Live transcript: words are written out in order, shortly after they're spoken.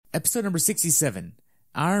episode number 67,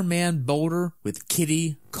 IRONMAN Boulder with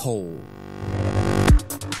Kitty Cole.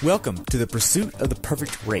 Welcome to the pursuit of the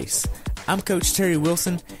perfect race. I'm Coach Terry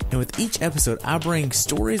Wilson, and with each episode, I bring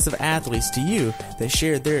stories of athletes to you that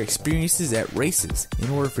share their experiences at races in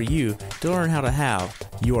order for you to learn how to have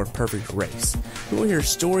your perfect race. We will hear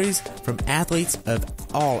stories from athletes of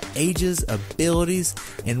all ages, abilities,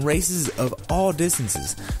 and races of all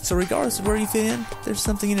distances. So regardless of where you fit in, there's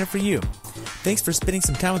something in it for you. Thanks for spending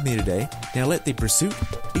some time with me today. Now let the pursuit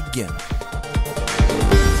begin.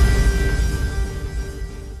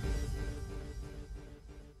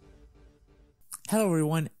 Hello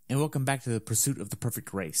everyone, and welcome back to the pursuit of the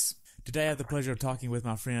perfect race. Today I have the pleasure of talking with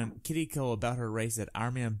my friend Kitty Cole about her race at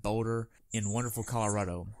IRONMAN Boulder in wonderful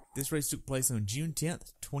Colorado. This race took place on June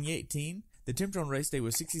 10th, 2018. The temperature on race day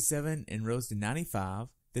was 67 and rose to 95.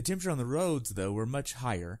 The temperature on the roads, though, were much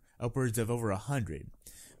higher, upwards of over 100.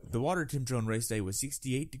 The water temperature on race day was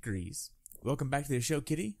 68 degrees. Welcome back to the show,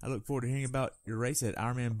 Kitty. I look forward to hearing about your race at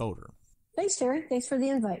IRONMAN Boulder. Thanks, Terry. Thanks for the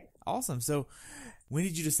invite. Awesome. So, when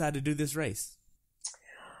did you decide to do this race?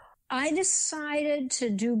 I decided to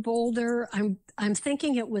do Boulder. I'm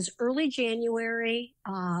thinking it was early January.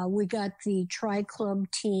 We got the Tri-Club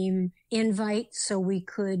team invite so we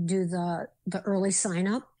could do the early sign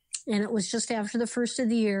up. And it was just after the first of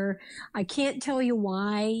the year. I can't tell you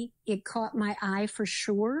why it caught my eye for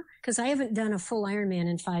sure, because I haven't done a full Ironman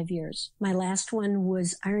in 5 years. My last one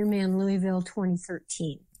was Ironman Louisville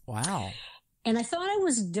 2013. Wow. And I thought I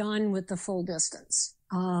was done with the full distance.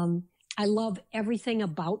 I love everything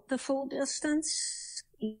about the full distance.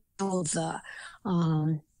 You know,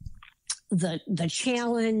 the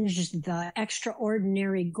challenge, the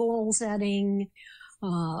extraordinary goal setting,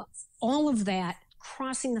 all of that.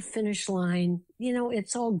 Crossing the finish line, you know,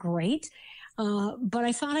 it's all great. But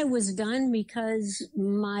I thought I was done because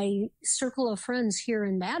my circle of friends here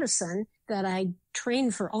in Madison that I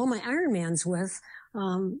trained for all my Ironmans with,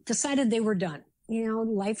 decided they were done. You know,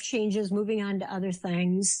 life changes, moving on to other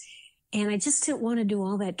things. And I just didn't want to do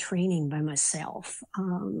all that training by myself.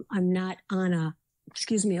 I'm not on a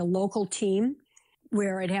local team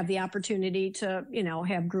where I'd have the opportunity to, you know,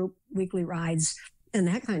 have group weekly rides and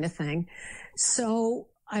that kind of thing. So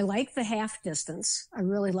I like the half distance. I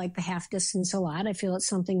really like the half distance a lot. I feel it's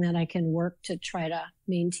something that I can work to try to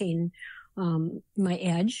maintain my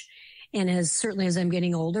edge. And certainly as I'm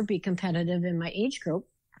getting older, be competitive in my age group.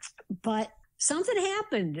 But something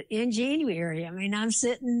happened in January. I mean, I'm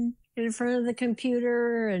sitting in front of the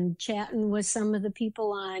computer and chatting with some of the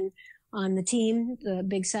people on the team, the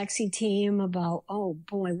big sexy team about, oh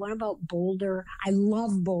boy, what about Boulder? I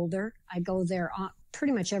love Boulder. I go there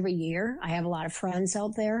pretty much every year. I have a lot of friends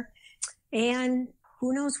out there, and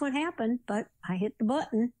who knows what happened, but I hit the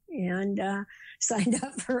button and signed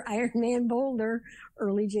up for IRONMAN Boulder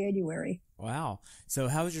early January. Wow. So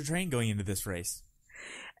how was your training going into this race?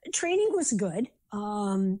 Training was good.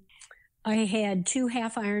 I had 2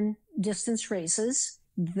 half iron distance races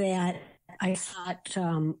that I thought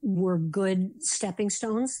were good stepping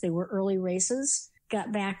stones. They were early races.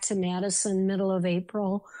 Got back to Madison middle of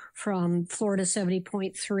April from Florida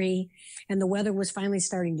 70.3, and the weather was finally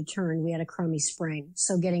starting to turn. We had a crummy spring,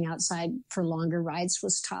 so getting outside for longer rides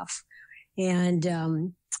was tough.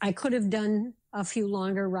 And I could have done a few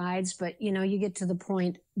longer rides, but, you know, you get to the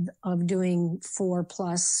point of doing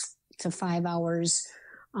 4+ to 5 hours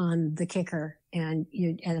on the kicker, and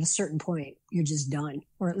at a certain point, you're just done,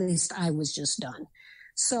 or at least I was just done.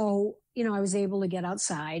 So, you know, I was able to get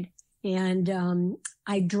outside, and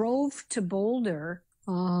I drove to Boulder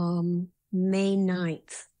May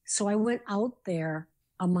 9th. So I went out there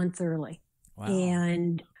a month early. Wow.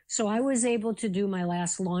 And so I was able to do my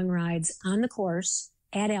last long rides on the course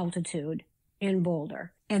at altitude in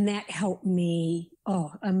Boulder. And that helped me,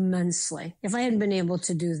 immensely. If I hadn't been able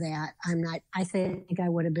to do that, I think I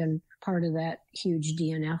would have been part of that huge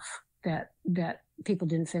DNF that people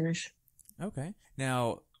didn't finish. Okay.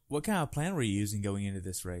 Now, what kind of plan were you using going into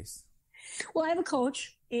this race? Well, I have a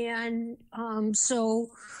coach, and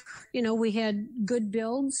so, you know, we had good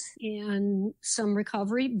builds and some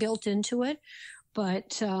recovery built into it.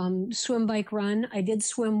 But swim, bike, run, I did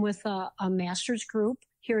swim with a master's group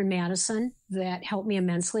here in Madison that helped me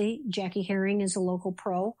immensely. Jackie Herring is a local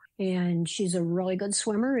pro, and she's a really good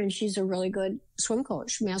swimmer, and she's a really good swim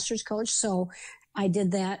coach, master's coach. So I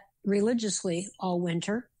did that religiously all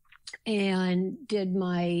winter and did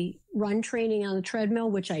my run training on the treadmill,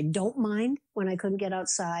 which I don't mind when I couldn't get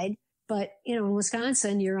outside. But, you know, in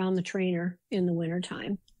Wisconsin, you're on the trainer in the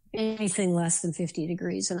wintertime. Anything less than 50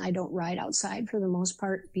 degrees, and I don't ride outside for the most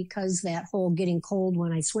part because that whole getting cold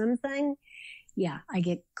when I swim thing, yeah, I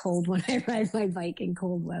get cold when I ride my bike in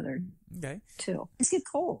cold weather. Okay. Too. It's get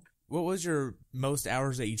cold. What was your most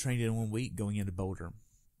hours that you trained in 1 week going into Boulder?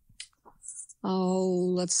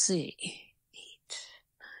 Oh, let's see.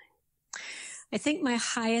 I think my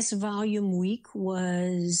highest volume week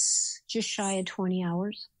was just shy of 20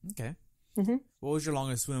 hours. Okay. Mm-hmm. What was your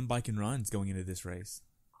longest swim, bike, and runs going into this race?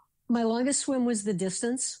 My longest swim was the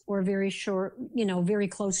distance, or very short, very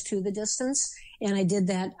close to the distance. And I did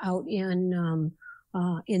that out in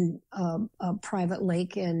a private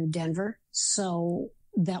lake in Denver. So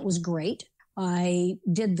that was great. I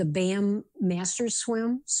did the BAM Masters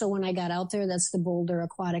swim. So when I got out there, that's the Boulder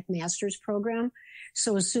Aquatic Masters program.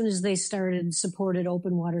 So as soon as they started supported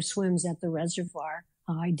open water swims at the reservoir,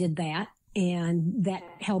 I did that. And that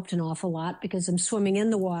helped an awful lot because I'm swimming in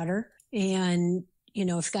the water. And, if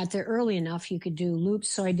you got there early enough, you could do loops.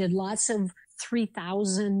 So I did lots of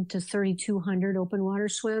 3,000 to 3,200 open water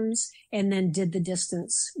swims and then did the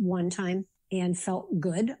distance one time and felt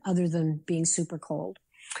good other than being super cold.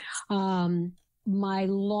 My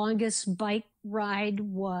longest bike ride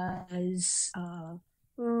was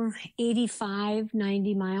 85,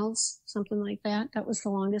 90 miles, something like that. That was the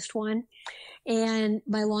longest one. And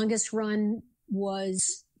my longest run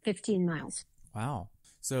was 15 miles. Wow.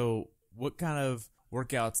 So what kind of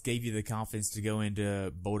workouts gave you the confidence to go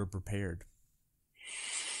into Boulder prepared?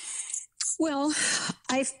 Well,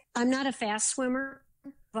 I'm not a fast swimmer,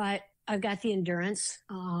 but I've got the endurance,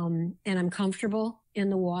 and I'm comfortable in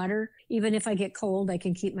the water. Even if I get cold, I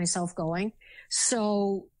can keep myself going.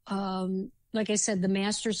 So, like I said, the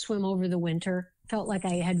master swim over the winter felt like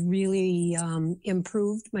I had really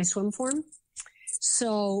improved my swim form.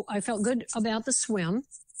 So I felt good about the swim.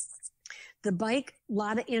 The bike, a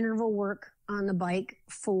lot of interval work on the bike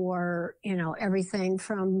for, everything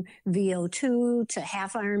from VO2 to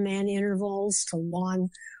half Ironman intervals to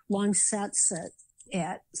long sets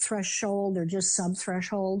at threshold or just sub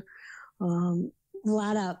threshold. A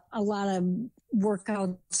lot of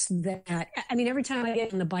workouts that, every time I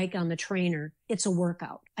get on the bike on the trainer, it's a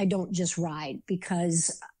workout. I don't just ride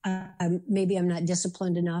because maybe I'm not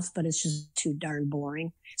disciplined enough, but it's just too darn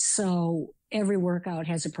boring. So every workout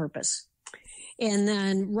has a purpose. And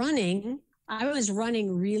then running, I was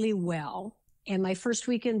running really well. And my first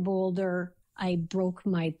week in Boulder, I broke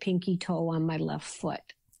my pinky toe on my left foot.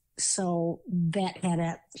 So that had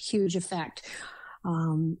a huge effect.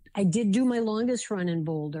 I did do my longest run in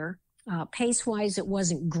Boulder. Pace-wise, it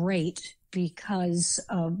wasn't great because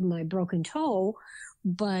of my broken toe,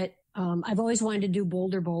 but I've always wanted to do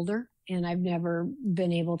Boulder, and I've never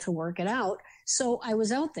been able to work it out. So I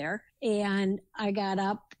was out there, and I got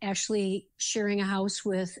up actually sharing a house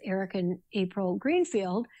with Eric and April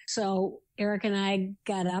Greenfield. So Eric and I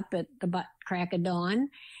got up at the butt crack of dawn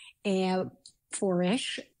at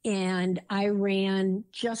 4-ish, and I ran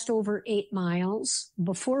just over 8 miles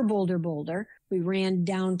before Boulder. We ran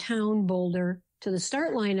downtown Boulder to the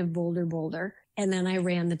start line of Boulder, and then I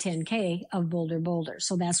ran the 10K of Boulder.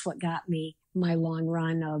 So that's what got me my long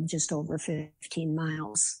run of just over 15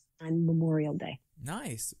 miles on Memorial Day.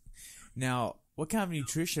 Nice. Now, what kind of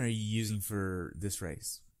nutrition are you using for this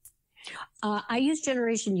race? I use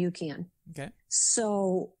Generation UCAN. Okay.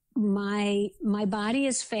 So my body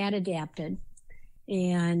is fat adapted,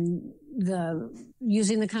 and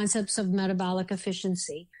using the concepts of metabolic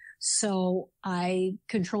efficiency. So I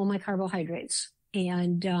control my carbohydrates.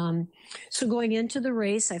 And so going into the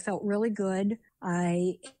race, I felt really good.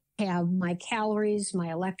 I have my calories, my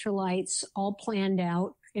electrolytes all planned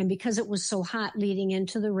out. And because it was so hot leading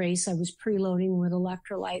into the race, I was preloading with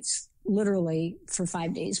electrolytes literally for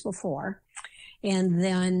 5 days before. And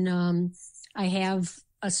then I have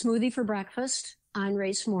a smoothie for breakfast on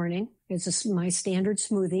race morning. It's my standard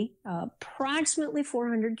smoothie, approximately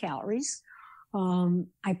 400 calories.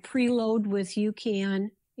 I preload with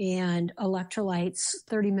UCAN and electrolytes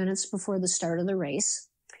 30 minutes before the start of the race.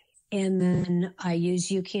 And then I use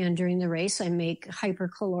UCAN during the race. I make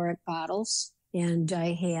hypercaloric bottles, and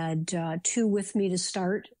I had 2 with me to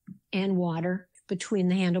start and water between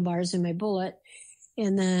the handlebars and my bullet.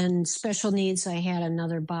 And then special needs, I had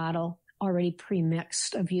another bottle already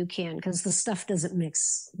pre-mixed of UCAN because the stuff doesn't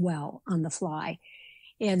mix well on the fly.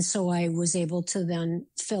 And so I was able to then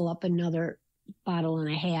fill up another bottle and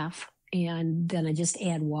a half, and then I just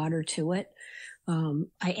add water to it.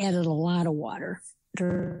 I added a lot of water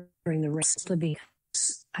during the race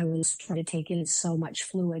because I was trying to take in so much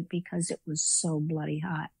fluid because it was so bloody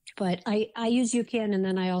hot. But I use UCAN, and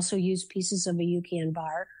then I also use pieces of a UCAN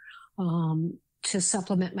bar to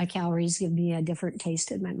supplement my calories, give me a different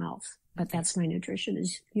taste in my mouth. But that's my nutrition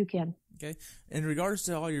is you can. Okay. In regards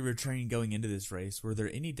to all your training going into this race, were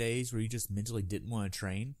there any days where you just mentally didn't want to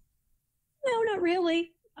train? No, not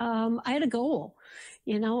really. I had a goal.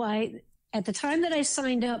 At the time that I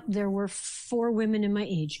signed up, there were 4 women in my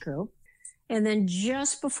age group. And then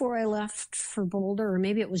just before I left for Boulder, or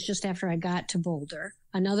maybe it was just after I got to Boulder,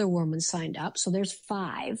 another woman signed up. So there's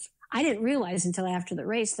 5. I didn't realize until after the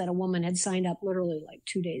race that a woman had signed up literally like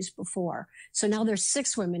 2 days before. So now there's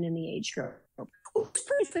 6 women in the age group. It's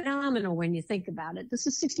pretty phenomenal when you think about it. This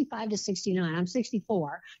is 65 to 69. I'm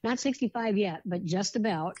 64, not 65 yet, but just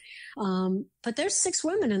about. But there's 6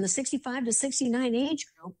 women in the 65 to 69 age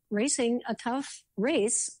group racing a tough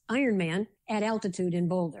race, Ironman, at altitude in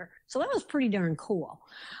Boulder. So that was pretty darn cool.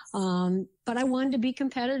 But I wanted to be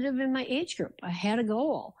competitive in my age group. I had a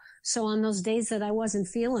goal. So on those days that I wasn't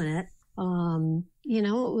feeling it, it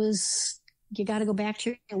was, you got to go back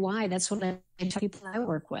to your why. That's what I tell people I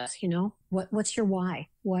work with, what's your why?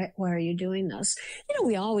 Why are you doing this?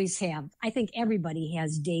 We always have, I think everybody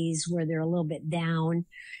has days where they're a little bit down.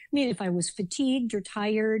 I mean, if I was fatigued or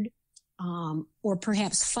tired, or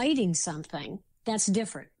perhaps fighting something, that's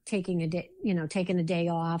different. Taking a day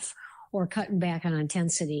off or cutting back on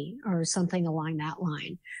intensity or something along that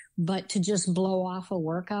line. But to just blow off a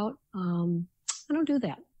workout, I don't do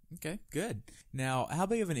that. Okay, good. Now, how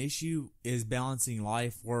big of an issue is balancing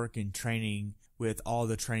life, work, and training with all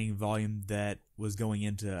the training volume that was going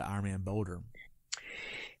into Ironman Boulder?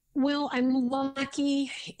 Well, I'm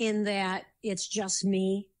lucky in that it's just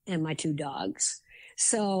me and my 2 dogs.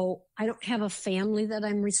 So I don't have a family that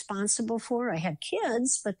I'm responsible for. I have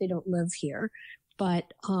kids, but they don't live here.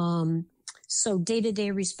 But so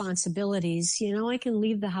day-to-day responsibilities, I can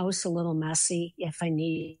leave the house a little messy if I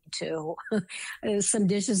need to. Some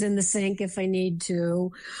dishes in the sink if I need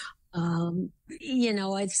to.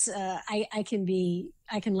 It's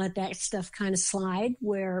I can let that stuff kind of slide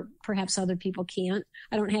where perhaps other people can't.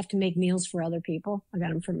 I don't have to make meals for other people. I got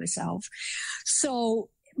them for myself. So,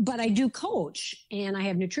 but I do coach and I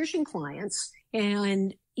have nutrition clients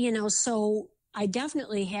and, so I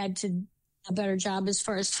definitely had to a better job as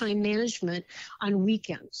far as time management on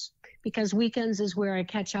weekends, because weekends is where I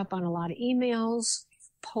catch up on a lot of emails,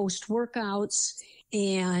 post workouts,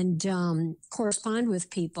 and correspond with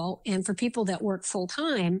people. And for people that work full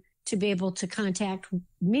time to be able to contact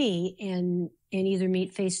me and either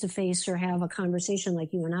meet face to face or have a conversation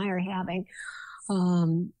like you and I are having,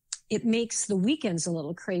 it makes the weekends a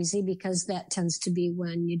little crazy because that tends to be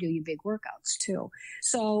when you do your big workouts too.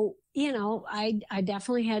 So, I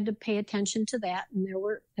definitely had to pay attention to that. And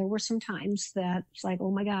there were some times that it's like,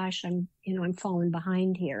 oh my gosh, I'm falling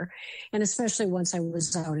behind here. And especially once I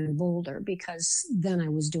was out in Boulder, because then I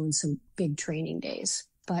was doing some big training days.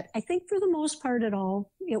 But I think for the most part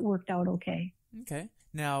it worked out okay. Okay.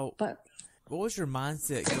 Now, what was your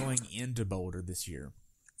mindset going into Boulder this year?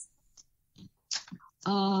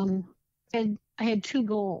 And I had 2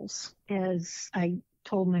 goals, as I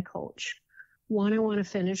told my coach. One, I want to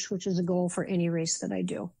finish, which is a goal for any race that I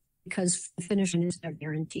do, because finishing is never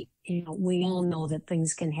guaranteed. We all know that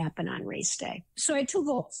things can happen on race day. So I had 2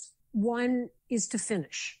 goals. One is to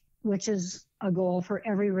finish, which is a goal for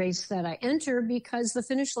every race that I enter, because the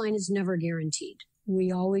finish line is never guaranteed. We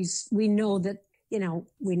know that,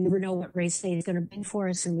 we never know what race day is going to bring for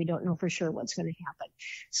us, and we don't know for sure what's going to happen.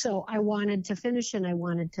 So I wanted to finish, and I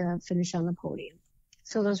wanted to finish on the podium.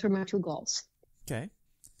 So those were my 2 goals. Okay.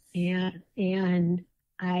 And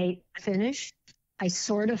I finished. I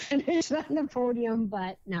sort of finished on the podium,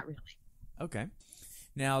 but not really. Okay.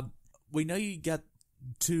 Now, we know you got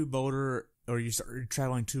to Boulder, or you started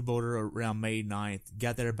traveling to Boulder around May 9th,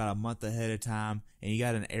 got there about a month ahead of time, and you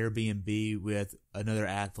got an Airbnb with another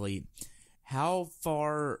athlete. How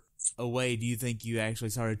far away do you think you actually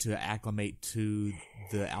started to acclimate to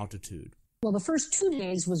the altitude? Well, the first 2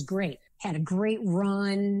 days was great. Had a great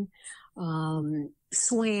run,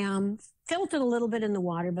 swam, felt it a little bit in the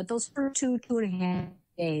water, but those first 2.5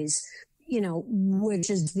 days, which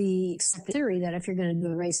is the theory that if you're going to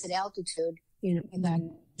do a race at altitude, you got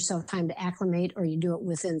yourself time to acclimate, or you do it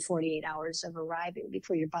within 48 hours of arriving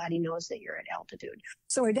before your body knows that you're at altitude.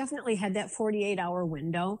 So I definitely had that 48-hour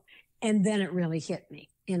window. And then it really hit me,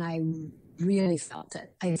 and I really felt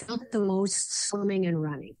it. I felt it the most swimming and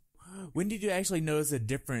running. When did you actually notice a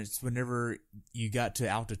difference whenever you got to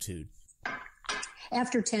altitude?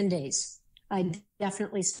 After 10 days, I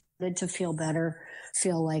definitely started to feel better,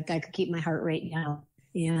 feel like I could keep my heart rate down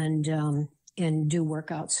and do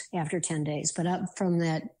workouts after 10 days. But up from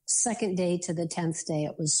that 2nd day to the 10th day,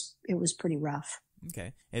 it was pretty rough.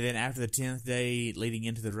 Okay. And then after the 10th day leading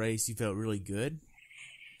into the race, you felt really good?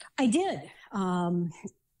 I did.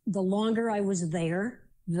 the longer I was there,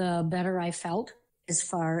 the better I felt as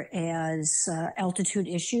far as altitude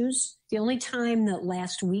issues. The only time that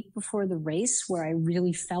last week before the race where I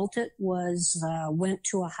really felt it was went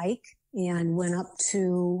to a hike and went up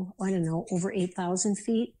to, I don't know, over 8,000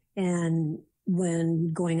 feet. And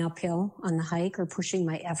when going uphill on the hike or pushing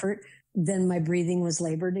my effort, then my breathing was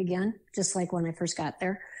labored again, just like when I first got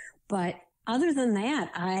there. But other than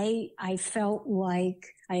that, I felt like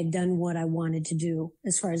I had done what I wanted to do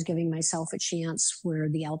as far as giving myself a chance where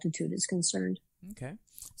the altitude is concerned. Okay.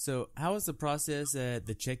 So how was the process at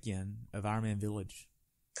the check-in of Ironman Village?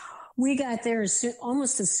 We got there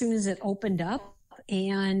almost as soon as it opened up,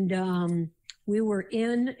 and we were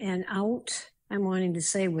in and out, I'm wanting to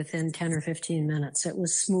say within 10 or 15 minutes. It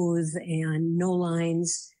was smooth and no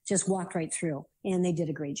lines, just walked right through. And they did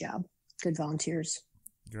a great job. Good volunteers.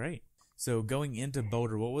 Great. So going into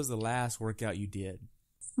Boulder, what was the last workout you did?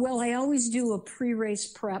 Well, I always do a pre-race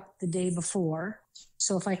prep the day before.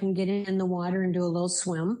 So if I can get in the water and do a little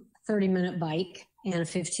swim, 30-minute bike, and a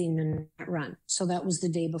 15-minute run. So that was the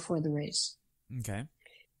day before the race. Okay.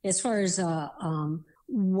 As far as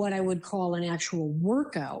what I would call an actual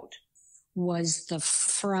workout was the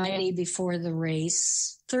Friday before the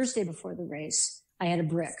race, Thursday before the race, I had a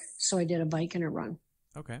brick. So I did a bike and a run.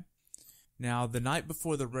 Okay. Now, the night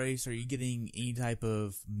before the race, are you getting any type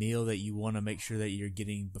of meal that you want to make sure that you're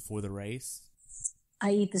getting before the race? I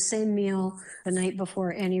eat the same meal the night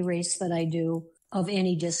before any race that I do of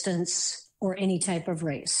any distance or any type of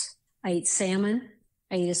race. I eat salmon,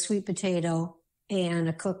 I eat a sweet potato, and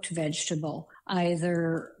a cooked vegetable,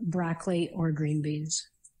 either broccoli or green beans.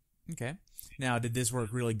 Okay. Now, did this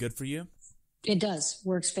work really good for you? It does.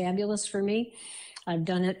 Works fabulous for me. I've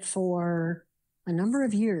done it for a number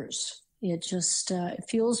of years. It just it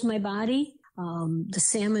fuels my body. The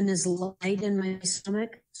salmon is light in my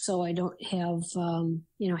stomach, so I don't have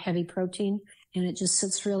heavy protein, and it just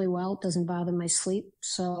sits really well. It doesn't bother my sleep.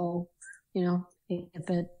 So, if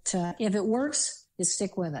it works, you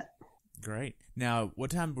stick with it. Great. Now,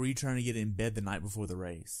 what time were you trying to get in bed the night before the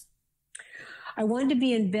race? I wanted to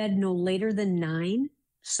be in bed no later than 9.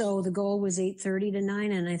 So the goal was 8:30 to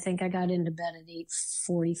 9, and I think I got into bed at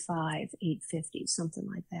 8:45, 8:50, something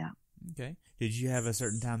like that. Okay. Did you have a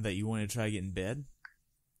certain time that you wanted to try to get in bed?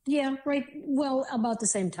 Yeah, right. Well, about the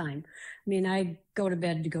same time. I mean, I go to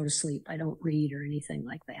bed to go to sleep. I don't read or anything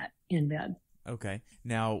like that in bed. Okay.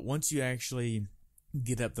 Now, once you actually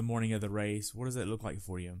get up the morning of the race, what does that look like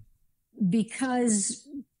for you? Because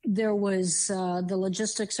there was the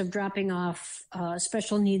logistics of dropping off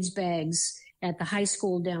special needs bags at the high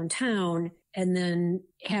school downtown and then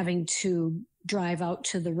having to drive out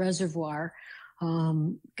to the reservoir,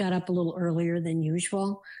 got up a little earlier than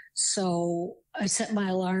usual. So I set my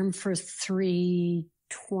alarm for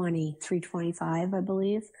 3:25, I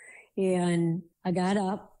believe. And I got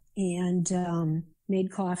up and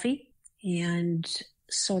made coffee. And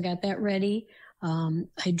so I got that ready.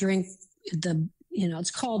 I drink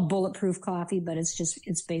it's called bulletproof coffee, but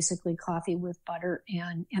it's basically coffee with butter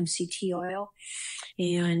and MCT oil.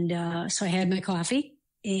 And so I had my coffee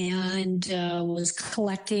and was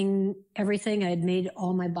collecting everything. I had made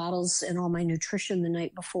all my bottles and all my nutrition the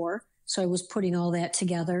night before. So I was putting all that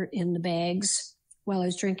together in the bags while I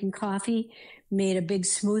was drinking coffee, made a big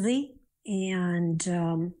smoothie and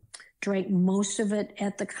drank most of it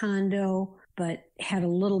at the condo, but had a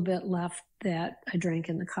little bit left that I drank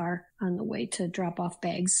in the car on the way to drop off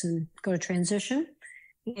bags and go to transition.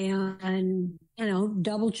 And,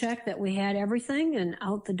 double check that we had everything and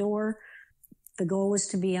out the door. The goal was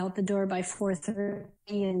to be out the door by 4:30,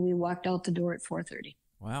 and we walked out the door at 4:30.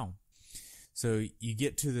 Wow. So you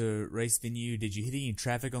get to the race venue. Did you hit any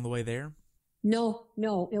traffic on the way there? No,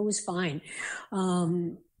 it was fine.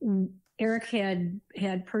 Eric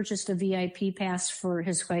had purchased a VIP pass for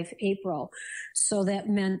his wife, April. So that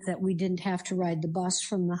meant that we didn't have to ride the bus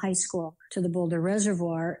from the high school to the Boulder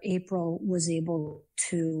Reservoir. April was able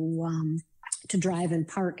to drive and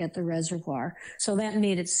park at the reservoir. So that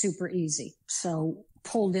made it super easy. So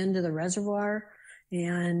pulled into the reservoir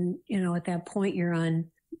and, at that point you're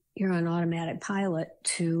on automatic pilot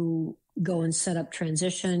to go and set up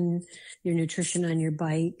transition, your nutrition on your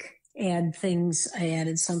bike. Add things. I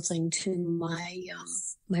added something to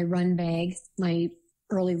my run bag, my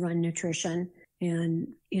early run nutrition, and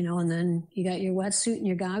then you got your wetsuit and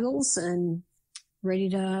your goggles and ready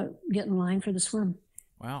to get in line for the swim.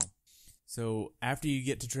 Wow. So after you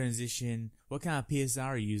get to transition, what kind of PSI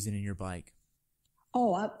are you using in your bike?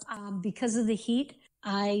 Because of the heat,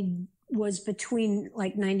 I was between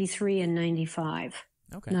like 93 and 95.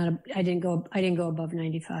 Okay. I didn't go above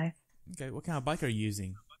 95. Okay. What kind of bike are you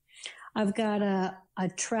using? I've got a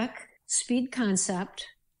Trek Speed Concept,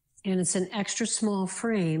 and it's an extra small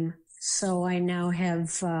frame. So I now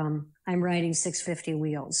have, I'm riding 650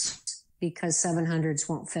 wheels because 700s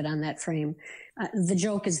won't fit on that frame. The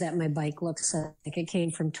joke is that my bike looks like it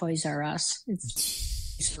came from Toys R Us.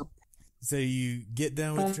 So you get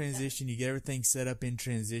done with transition, you get everything set up in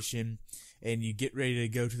transition, and you get ready to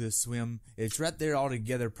go to the swim. It's right there all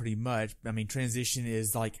together pretty much. I mean, transition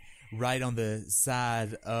is like right on the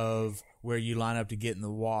side of where you line up to get in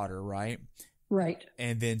the water, right? Right.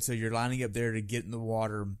 And then so you're lining up there to get in the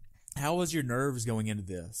water. How was your nerves going into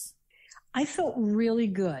this? I felt really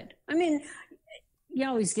good. I mean, you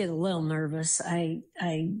always get a little nervous. I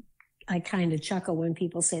kind of chuckle when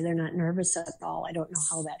people say they're not nervous at all. I don't know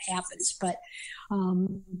how that happens, but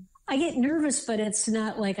I get nervous, but it's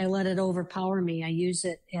not like I let it overpower me. I use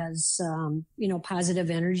it as, positive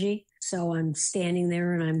energy. So I'm standing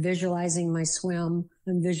there and I'm visualizing my swim.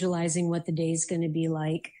 I'm visualizing what the day's going to be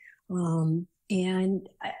like. And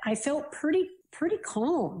I felt pretty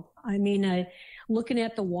calm. I mean, looking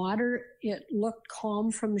at the water, it looked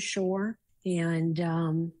calm from the shore. And,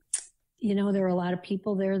 there were a lot of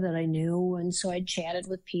people there that I knew. And so I chatted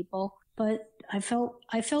with people, but I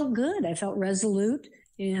felt good. I felt resolute.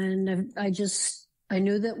 And I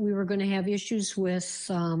knew that we were going to have issues with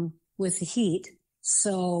the heat.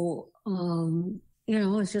 So, I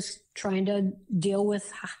was just trying to deal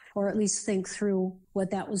with, or at least think through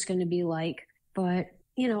what that was going to be like. But,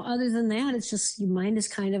 other than that, it's just your mind is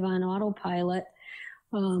kind of on autopilot.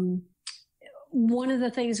 One of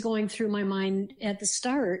the things going through my mind at the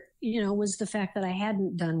start, was the fact that I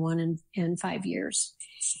hadn't done one in 5 years.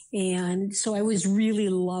 And so I was really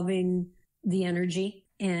loving the energy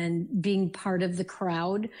and being part of the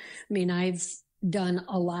crowd. I mean, I've done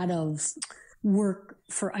a lot of work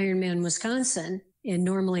for Ironman Wisconsin, and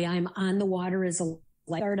normally I'm on the water as a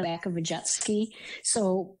lifeguard back of a jet ski.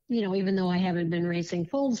 So, even though I haven't been racing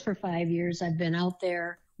fulls for 5 years, I've been out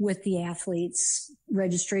there with the athletes,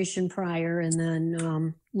 registration prior, and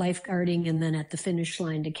then lifeguarding, and then at the finish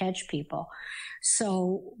line to catch people.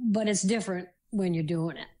 So, but it's different when you're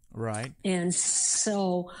doing it. Right. And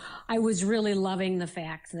so I was really loving the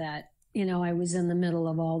fact that, I was in the middle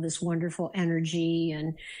of all this wonderful energy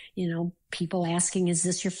and, people asking, is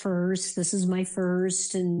this your first? This is my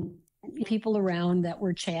first. And people around that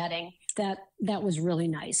were chatting. That was really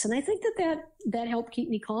nice. And I think that helped keep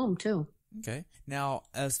me calm too. Okay. Now,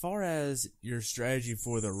 as far as your strategy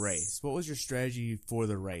for the race, what was your strategy for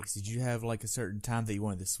the race? Did you have like a certain time that you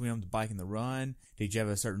wanted to swim, the bike, and the run? Did you have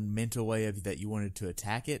a certain mental way that you wanted to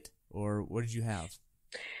attack it? Or what did you have?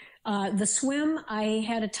 The swim, I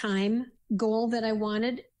had a time goal that I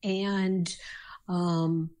wanted, and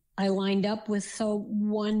I lined up with a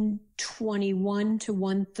 121 to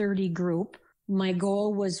 130 group. My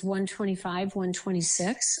goal was 125,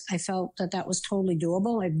 126. I felt that was totally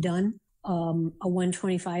doable. I've done a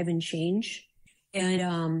 125 and change.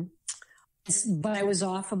 And, but I was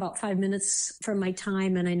off about 5 minutes from my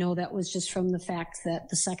time. And I know that was just from the fact that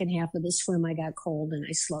the second half of the swim, I got cold and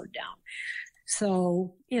I slowed down.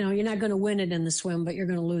 So, you're not going to win it in the swim, but you're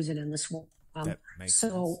going to lose it in the swim. That makes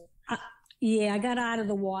sense. I got out of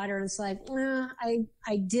the water and it's like,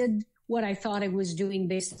 I did what I thought I was doing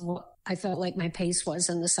based on what I felt like my pace was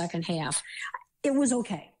in the second half. It was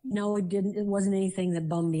okay. No, it didn't. It wasn't anything that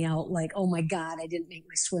bummed me out. Like, oh my God, I didn't make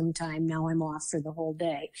my swim time. Now I'm off for the whole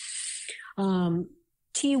day.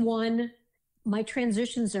 T1, my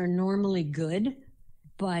transitions are normally good,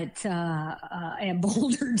 but at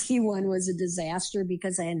Boulder, T1 was a disaster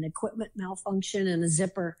because I had an equipment malfunction and a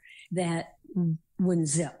zipper that wouldn't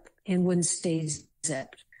zip and wouldn't stay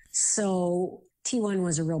zipped. So T1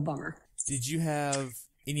 was a real bummer. Did you have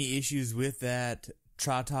any issues with that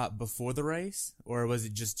tri-top before the race, or was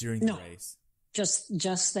it just during the race?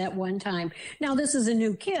 Just that one time. Now this is a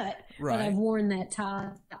new kit, right? But I've worn that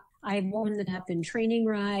top. I've worn the top in training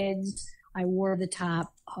rides. I wore the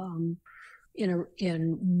top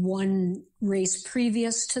in one race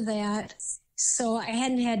previous to that, so I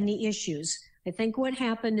hadn't had any issues. I think what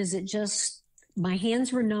happened is my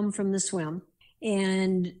hands were numb from the swim,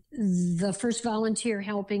 and the first volunteer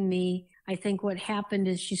helping me, I think what happened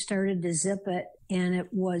is she started to zip it and it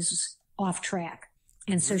was off track.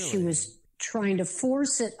 And so she was trying to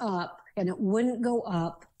force it up and it wouldn't go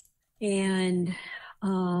up. And,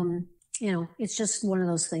 it's just one of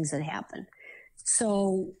those things that happen.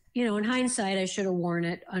 So, in hindsight, I should have worn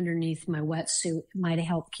it underneath my wetsuit. It might have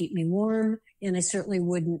helped keep me warm. And I certainly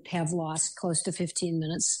wouldn't have lost close to 15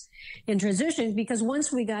 minutes in transition, because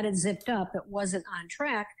once we got it zipped up, it wasn't on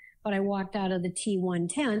track, but I walked out of the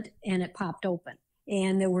T1 tent and it popped open.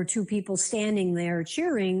 and there were two people standing there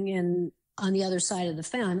cheering and on the other side of the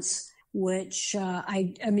fence, which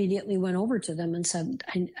I immediately went over to them and said,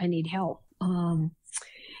 I need help. And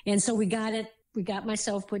so we got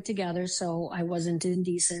myself put together, so I wasn't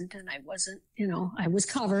indecent and I wasn't, I was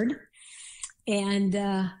covered and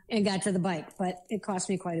got to the bike, but it cost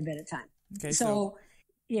me quite a bit of time. Okay. So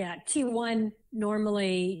yeah, T1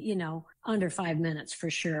 normally, under 5 minutes for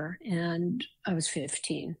sure. And I was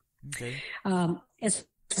 15. Okay. As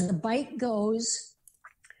the bike goes,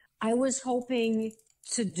 I was hoping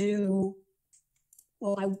to do,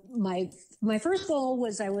 my first goal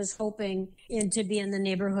was I was hoping to be in the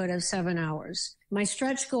neighborhood of 7 hours. My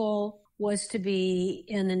stretch goal was to be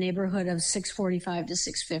in the neighborhood of 6:45 to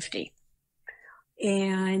 6:50.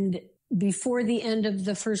 And before the end of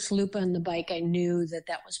the first loop on the bike, I knew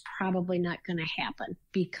that was probably not going to happen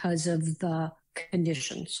because of the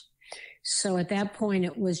conditions. So at that point,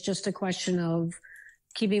 it was just a question of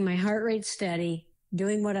keeping my heart rate steady,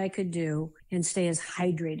 doing what I could do, and stay as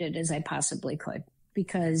hydrated as I possibly could,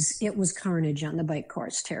 because it was carnage on the bike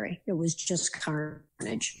course, Terry. It was just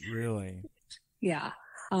carnage. Really? Yeah.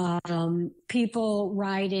 People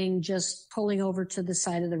riding, just pulling over to the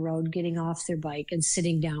side of the road, getting off their bike and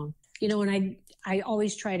sitting down. And I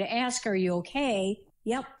always try to ask, are you okay?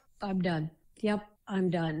 Yep, I'm done. Yep, I'm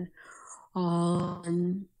done.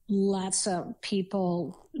 Lots of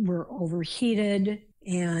people were overheated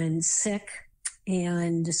and sick,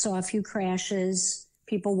 and saw a few crashes,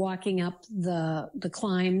 people walking up the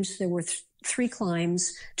climbs. There were 3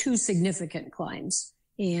 climbs, 2 significant climbs.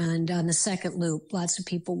 And on the second loop, lots of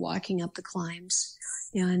people walking up the climbs.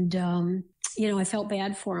 And, I felt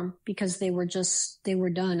bad for them because they were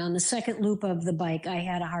done. On the second loop of the bike, I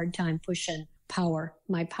had a hard time pushing power.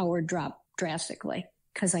 My power dropped drastically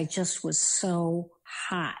because I just was so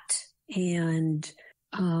hot. And,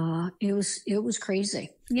 it was crazy,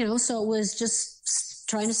 so it was just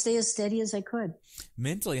trying to stay as steady as I could.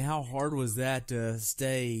 Mentally, how hard was that to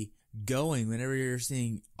stay going whenever you're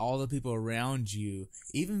seeing all the people around you,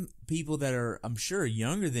 even people that are, I'm sure,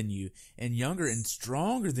 younger than you and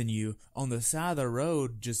stronger than you on the side of the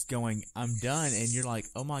road just going, I'm done. And you're like,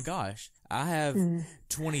 oh my gosh, I have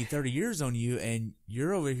 20, 30 years on you and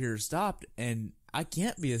you're over here stopped and I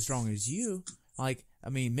can't be as strong as you.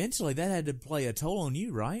 Mentally that had to play a toll on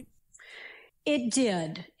you, right? It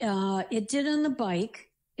did. It did on the bike,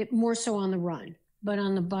 more so on the run, but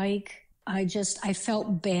on the bike, I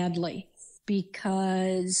felt badly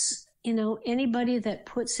because, anybody that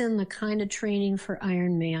puts in the kind of training for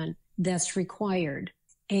Ironman that's required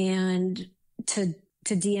and to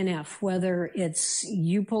DNF, whether it's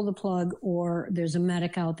you pull the plug or there's a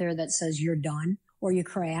medic out there that says you're done or you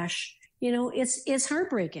crash, it's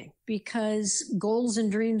heartbreaking because goals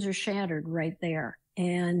and dreams are shattered right there.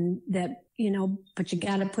 And that, but you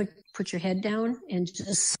got to put your head down and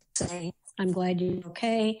just say, I'm glad you're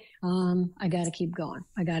okay. I got to keep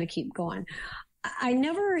going. I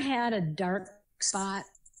never had a dark spot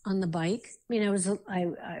on the bike. I was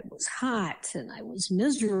hot and I was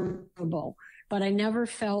miserable, but I never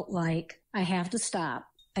felt like I have to stop.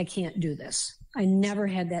 I can't do this. I never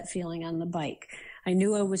had that feeling on the bike. I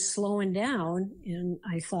knew I was slowing down and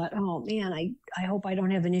I thought, oh man, I hope I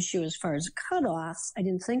don't have an issue as far as cutoff. I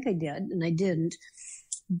didn't think I did and I didn't,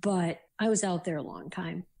 but I was out there a long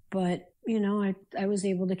time. But I was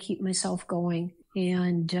able to keep myself going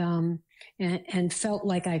and felt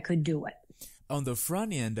like I could do it. On the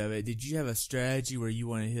front end of it, did you have a strategy where you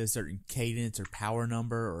wanted to hit a certain cadence or power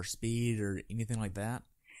number or speed or anything like that?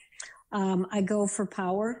 I go for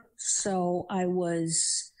power. So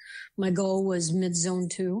my goal was mid-zone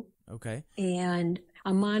 2. Okay. And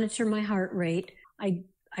I monitor my heart rate.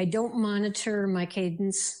 I don't monitor my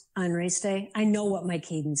cadence on race day. I know what my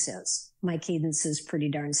cadence is. My cadence is pretty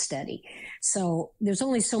darn steady. So there's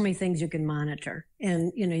only so many things you can monitor.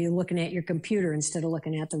 And, you're looking at your computer instead of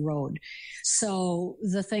looking at the road. So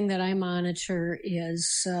the thing that I monitor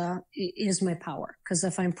is my power. Because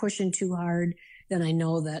if I'm pushing too hard, then I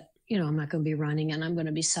know that, I'm not going to be running and I'm going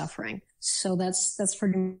to be suffering. So that's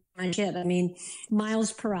pretty much it.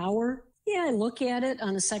 Miles per hour. Yeah, I look at it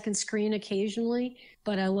on a second screen occasionally,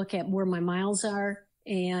 but I look at where my miles are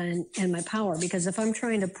and my power, because if I'm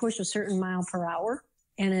trying to push a certain mile per hour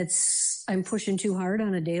and I'm pushing too hard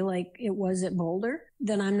on a day like it was at Boulder,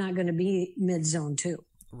 then I'm not going to be mid-zone 2.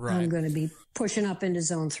 Right. I'm going to be pushing up into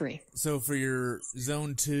zone 3. So for your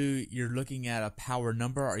zone 2, you're looking at a power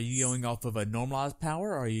number. Are you going off of a normalized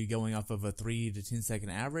power or are you going off of a 3 to 10 second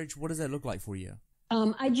average? What does that look like for you?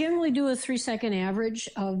 I generally do a 3-second average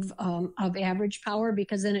of average power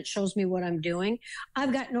because then it shows me what I'm doing.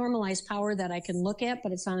 I've got normalized power that I can look at,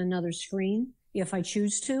 but it's on another screen. if I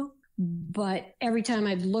choose to. But every time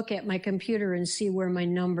I'd look at my computer and see where my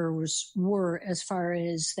numbers were as far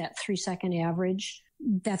as that 3-second average,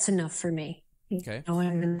 that's enough for me. Okay. You know,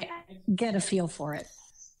 and get a feel for it.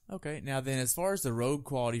 Okay. Now then, as far as the road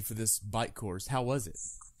quality for this bike course, how was it?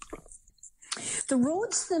 The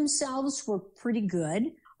roads themselves were pretty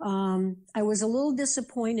good. I was a little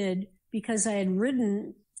disappointed because I had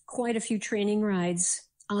ridden quite a few training rides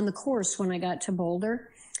on the course when I got to Boulder,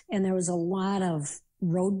 and there was a lot of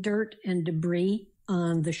road dirt and debris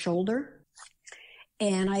on the shoulder.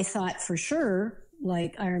 And I thought for sure,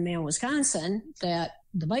 like Ironman Wisconsin, that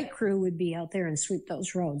the bike crew would be out there and sweep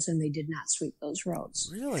those roads, and they did not sweep those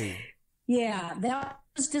roads. Really? Yeah, that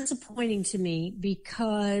was disappointing to me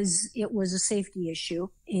because it was a safety issue,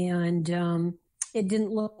 and it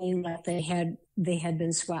didn't look like they had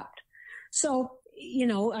been swept. So, you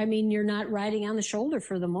know, I mean, you're not riding on the shoulder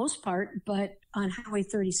for the most part, but on Highway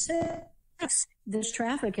 36, there's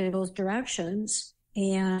traffic in both directions.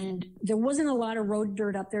 And there wasn't a lot of road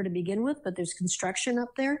dirt up there to begin with, but there's construction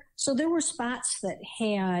up there. So there were spots that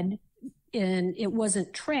had, and it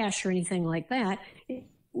wasn't trash or anything like that. It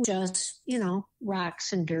was just, you know,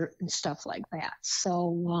 rocks and dirt and stuff like that.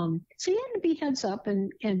 So, so you had to be heads up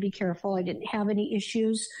and be careful. I didn't have any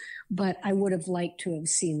issues, but I would have liked to have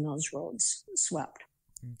seen those roads swept.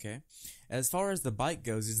 Okay. As far as the bike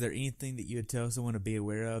goes, is there anything that you would tell someone to be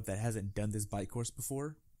aware of that hasn't done this bike course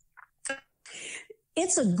before?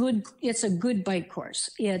 It's a good bike course.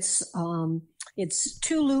 It's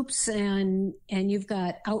 2 loops and you've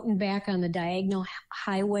got out and back on the diagonal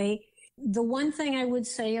highway. The one thing I would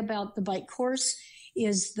say about the bike course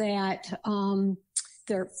is that,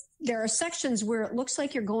 there are sections where it looks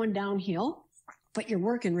like you're going downhill, but you're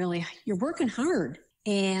working hard.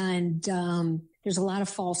 And, there's a lot of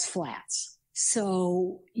false flats.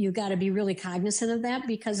 So you got to be really cognizant of that,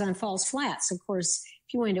 because on false flats, of course,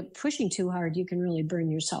 if you wind up pushing too hard, you can really burn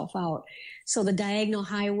yourself out. So the diagonal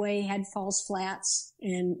highway had false flats,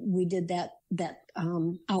 and we did that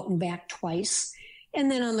out and back twice. And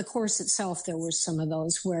then on the course itself, there were some of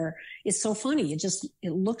those where it's so funny.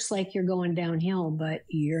 It looks like you're going downhill, but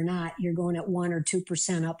you're not. You're going at 1 or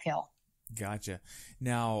 2% uphill. Gotcha.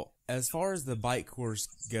 Now, as far as the bike course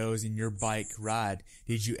goes and your bike ride,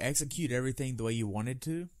 did you execute everything the way you wanted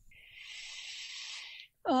to?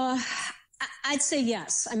 I'd say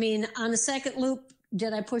yes. I mean, on the second loop,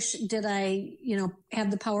 did I,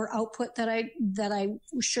 have the power output that I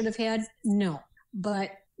should have had? No.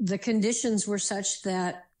 But the conditions were such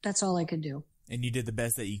that that's all I could do. And you did the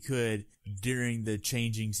best that you could during the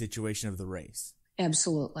changing situation of the race.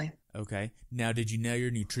 Absolutely. Okay. Now, did you know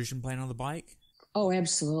your nutrition plan on the bike? Oh,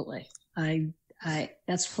 absolutely.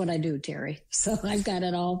 That's what I do, Terry. So I've got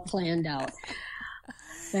it all planned out.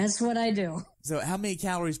 That's what I do. So how many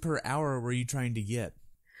calories per hour were you trying to get?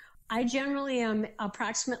 I generally am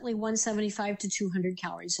approximately 175 to 200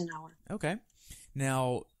 calories an hour. Okay.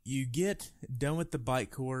 Now, you get done with the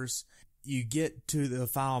bike course. You get to the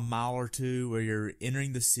final mile or two where you're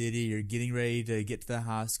entering the city, you're getting ready to get to the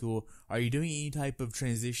high school. Are you doing any type of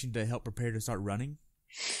transition to help prepare to start running?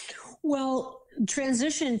 Well,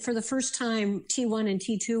 transition for the first time, T1 and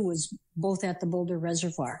T2 was both at the Boulder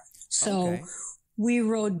Reservoir. So we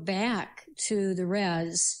rode back to the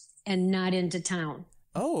res and not into town.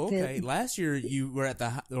 Oh, okay. Last year you were at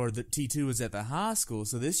the T2 was at the high school.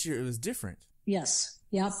 So this year it was different. Yes.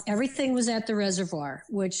 Yep. Everything was at the reservoir,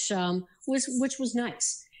 which was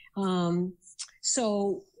nice.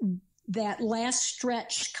 So that last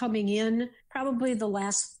stretch coming in, probably the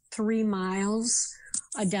last 3 miles,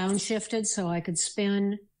 I downshifted so I could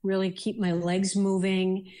spin, really keep my legs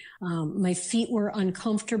moving. My feet were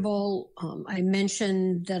uncomfortable. I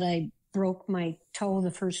mentioned that I broke my toe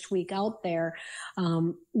the first week out there.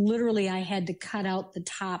 Literally, I had to cut out the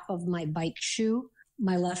top of my bike shoe,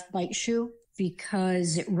 my left bike shoe,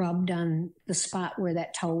 because it rubbed on the spot where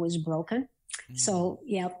that toe was broken. So,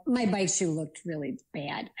 yeah, my bike shoe looked really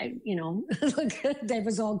bad. That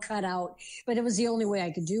was all cut out, but it was the only way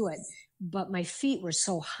I could do it. But my feet were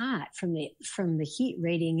so hot from the heat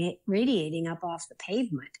radiating up off the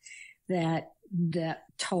pavement that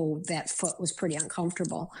that foot was pretty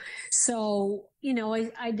uncomfortable. So,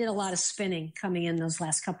 I did a lot of spinning coming in those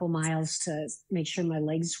last couple miles to make sure my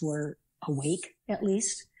legs were awake at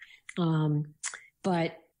least.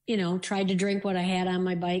 But, tried to drink what I had on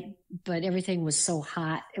my bike, but everything was so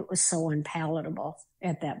hot. It was so unpalatable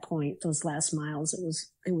at that point. Those last miles,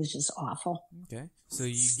 it was just awful. Okay. So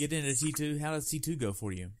you get into T2. How does T2 go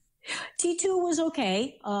for you? T2 was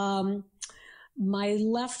okay. My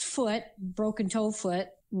left foot, broken toe foot,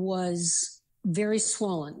 was very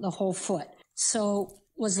swollen, the whole foot. So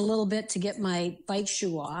was a little bit to get my bike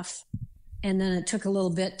shoe off. And then it took a little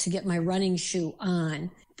bit to get my running shoe on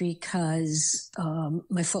because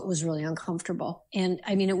my foot was really uncomfortable. And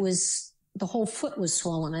I mean, the whole foot was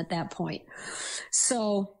swollen at that point.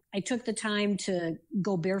 So I took the time to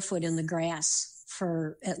go barefoot in the grass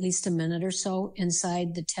for at least a minute or so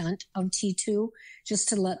inside the tent of T2, just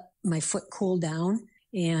to let my foot cool down,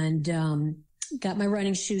 and got my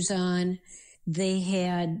running shoes on. They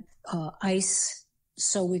had ice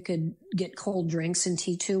so we could get cold drinks in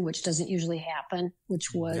T2, which doesn't usually happen,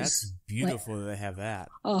 which was... That's beautiful that they have that.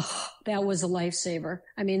 Oh, that was a lifesaver.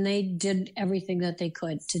 I mean, they did everything that they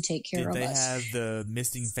could to take care of us. Did they have the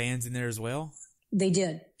misting fans in there as well? They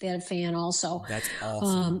did. They had a fan also. That's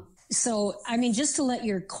awesome. So, I mean, just to let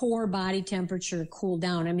your core body temperature cool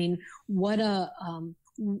down. I mean, what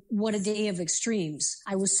a day of extremes.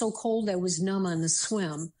 I was so cold, I was numb on the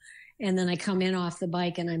swim. And then I come in off the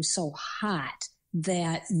bike and I'm so hot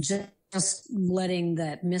that just letting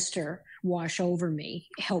that mister wash over me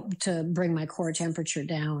helped to bring my core temperature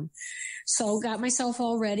down. So got myself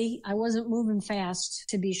all ready. I wasn't moving fast,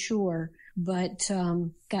 to be sure, but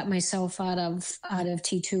got myself out of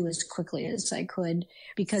T2 as quickly as I could,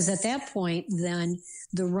 because at that point then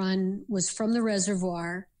the run was from the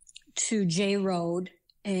reservoir to J Road,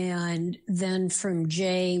 and then from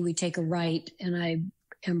J we take a right, and I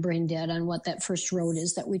am brain dead on what that first road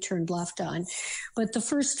is that we turned left on. But the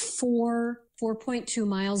first 4.2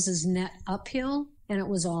 miles is net uphill, and it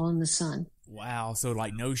was all in the sun. Wow. So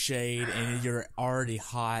like no shade, and you're already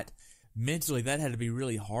hot. Mentally, that had to be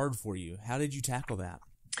really hard for you. How did you tackle that?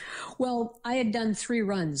 Well, I had done 3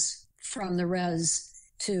 runs from the res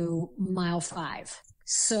to mile 5.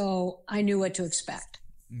 So I knew what to expect.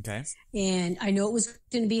 Okay. And I knew it was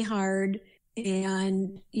going to be hard.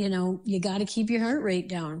 And, you know, you got to keep your heart rate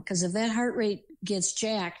down, because if that heart rate gets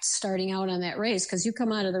jacked starting out on that race, because you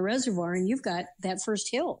come out of the reservoir and you've got that first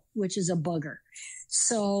hill, which is a bugger.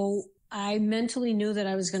 So I mentally knew that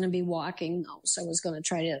I was going to be walking, though. So I was going to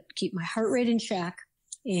try to keep my heart rate in check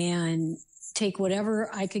and take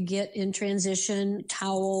whatever I could get in transition.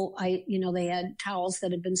 They had towels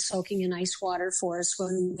that had been soaking in ice water for us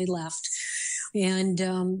when we left. And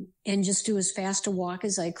just do as fast a walk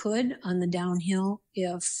as I could on the downhill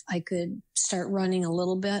if I could start running a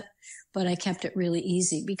little bit. But I kept it really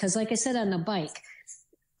easy because, like I said, on the bike,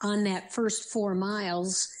 on that first 4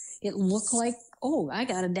 miles, it looked like, oh, I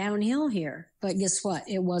got a downhill here. But guess what?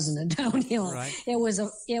 It wasn't a downhill. Right. It was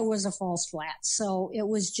a false flat. So it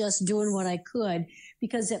was just doing what I could,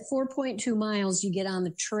 because at 4.2 miles, you get on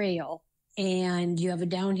the trail and you have a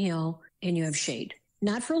downhill and you have shade.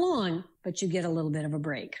 Not for long, but you get a little bit of a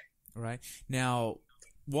break. Right. Now,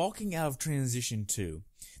 walking out of transition 2,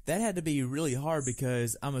 that had to be really hard,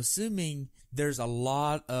 because I'm assuming there's a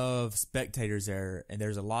lot of spectators there and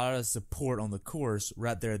there's a lot of support on the course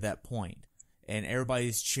right there at that point, and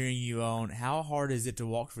everybody's cheering you on. How hard is it to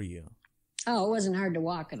walk for you? Oh, it wasn't hard to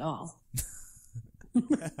walk at all.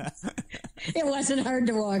 It wasn't hard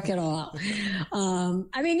to walk at all.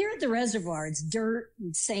 I mean, you're at the reservoir. It's dirt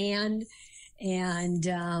and sand. And,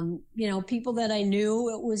 people that I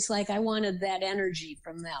knew, it was like I wanted that energy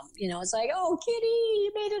from them. It's like, oh, Kitty,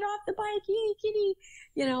 you made it off the bike. Yay, Kitty.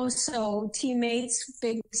 So teammates,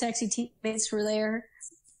 big, sexy teammates were there.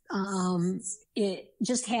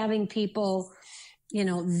 Just having people,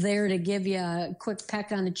 there to give you a quick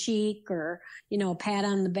peck on the cheek or, a pat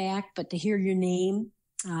on the back, but to hear your name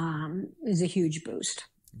is a huge boost.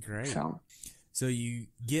 Great. So you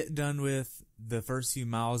get done with the first few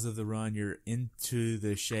miles of the run, you're into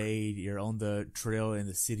the shade, you're on the trail in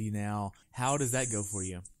the city now. How does that go for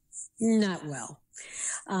you? Not well.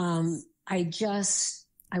 I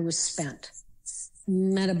was spent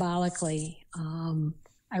metabolically.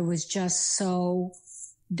 I was just so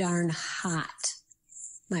darn hot.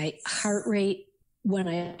 My heart rate when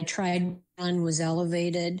I tried run was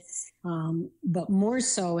elevated, but more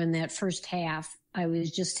so in that first half, I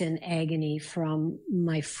was just in agony from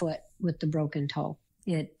my foot with the broken toe.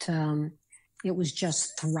 It was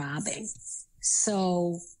just throbbing.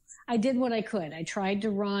 So I did what I could. I tried to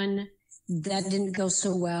run. That didn't go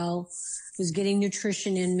so well. I was getting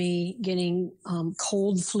nutrition in me, getting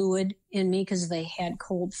cold fluid in me, because they had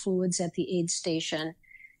cold fluids at the aid station.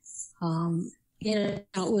 And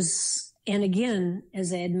again,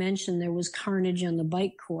 as I had mentioned, there was carnage on the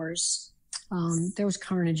bike course. There was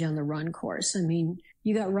carnage on the run course. I mean,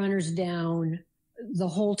 you got runners down the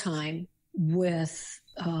whole time with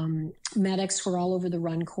medics were all over the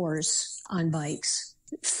run course on bikes.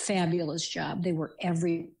 Fabulous job. They were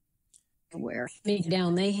everywhere.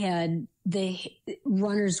 Down, they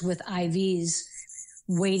runners with IVs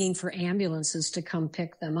waiting for ambulances to come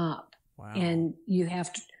pick them up. Wow. And you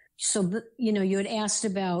have to, you had asked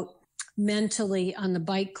about mentally on the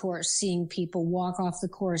bike course, seeing people walk off the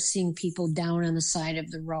course, seeing people down on the side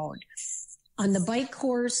of the road. On the bike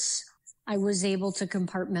course, I was able to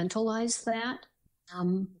compartmentalize that.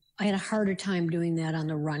 I had a harder time doing that on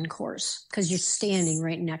the run course because you're standing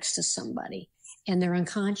right next to somebody and they're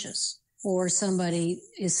unconscious, or somebody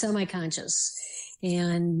is semi-conscious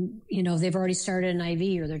and, they've already started an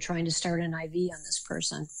IV or they're trying to start an IV on this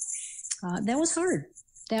person. That was hard.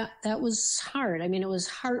 That was hard. I mean, it was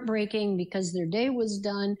heartbreaking because their day was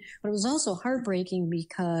done, but it was also heartbreaking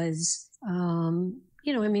because,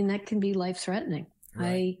 that can be life-threatening.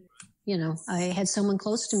 Right. I had someone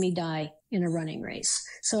close to me die in a running race.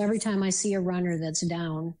 So every time I see a runner that's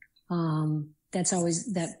down,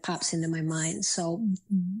 that pops into my mind. So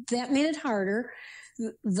that made it harder.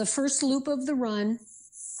 The first loop of the run,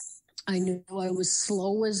 I knew I was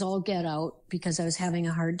slow as all get out because I was having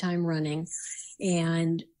a hard time running.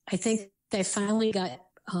 And I think I finally got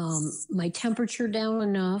my temperature down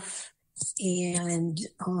enough, and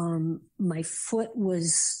my foot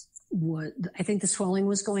was I think the swelling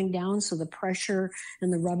was going down, so the pressure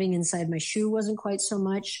and the rubbing inside my shoe wasn't quite so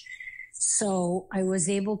much. So I was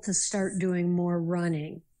able to start doing more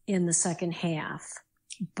running in the second half.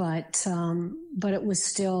 But it was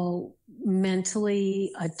still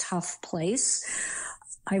mentally a tough place.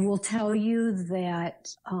 I will tell you that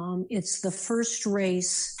it's the first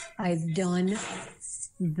race I've done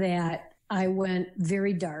that I went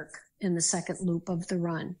very dark in the second loop of the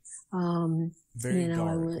run. Very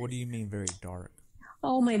dark. What do you mean very dark?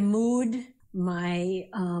 Oh, my mood,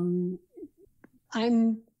 I'm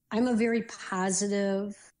a very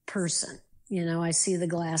positive person. I see the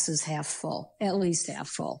glasses half full, at least half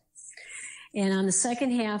full. And on the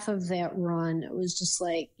second half of that run, it was just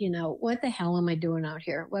like, what the hell am I doing out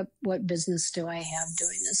here? What business do I have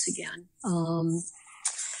doing this again?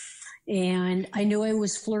 And I knew I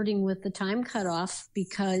was flirting with the time cutoff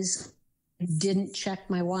because I didn't check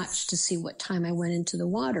my watch to see what time I went into the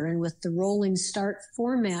water. And with the rolling start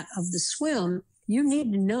format of the swim, you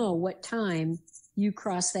need to know what time you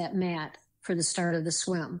cross that mat for the start of the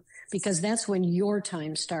swim, because that's when your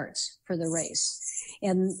time starts for the race.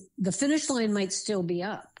 And the finish line might still be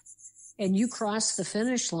up and you cross the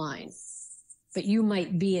finish line, but you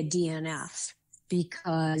might be a DNF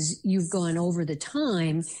because you've gone over the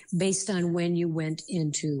time based on when you went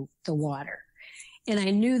into the water. And I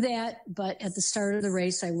knew that, but at the start of the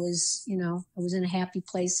race, I was in a happy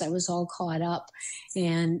place. I was all caught up.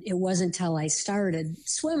 And it wasn't until I started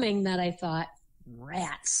swimming that I thought,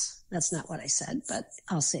 rats. That's not what I said, but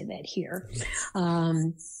I'll say that here.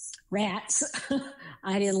 Rats.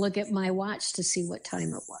 I didn't look at my watch to see what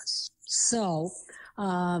time it was. So,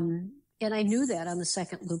 and I knew that on the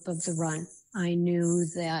second loop of the run. I knew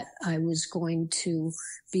that I was going to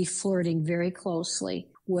be flirting very closely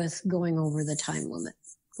with going over the time limit,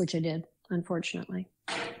 which I did, unfortunately.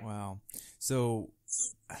 Wow. So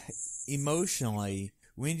emotionally,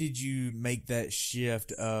 when did you make that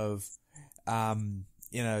shift of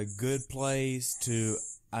in a good place to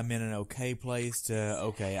I'm in an okay place to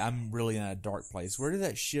okay, I'm really in a dark place? Where did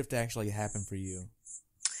that shift actually happen for you?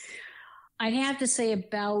 I'd have to say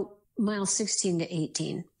about mile 16 to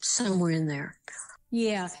 18, somewhere in there.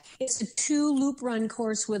 Yeah, it's a 2-loop run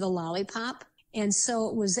course with a lollipop. And so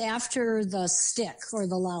it was after the stick or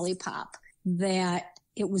the lollipop that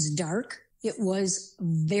it was dark. It was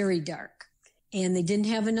very dark. And they didn't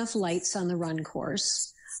have enough lights on the run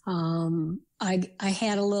course. I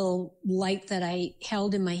had a little light that I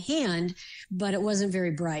held in my hand, but it wasn't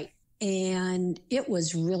very bright. And it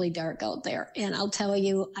was really dark out there. And I'll tell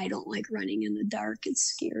you, I don't like running in the dark. It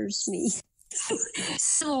scares me.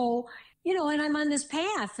 So, and I'm on this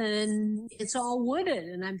path and it's all wooded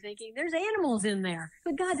and I'm thinking there's animals in there.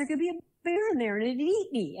 But God, there could be a bear in there and it'd eat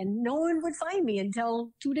me and no one would find me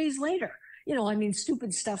until 2 days later.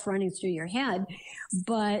 Stupid stuff running through your head.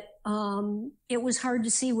 But it was hard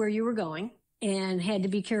to see where you were going and had to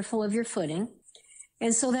be careful of your footing.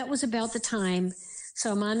 And so that was about the time.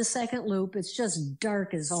 So I'm on the second loop. It's just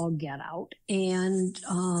dark as all get out. And,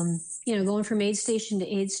 going from aid station to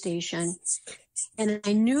aid station. And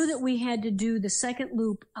I knew that we had to do the second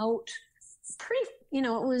loop out pretty, it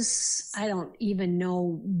was, I don't even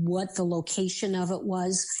know what the location of it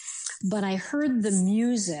was, but I heard the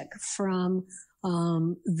music from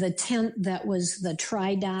the tent that was the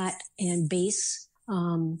Tri-Dot and base.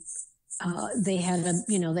 They had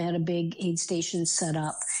a big aid station set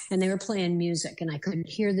up and they were playing music and I couldn't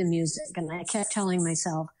hear the music. And I kept telling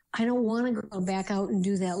myself, I don't want to go back out and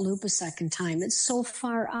do that loop a second time. It's so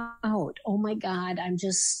far out. Oh my God, I'm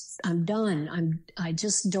done. I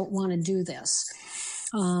just don't want to do this.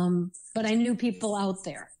 But I knew people out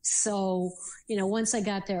there. So, once I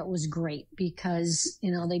got there, it was great because,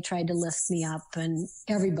 they tried to lift me up and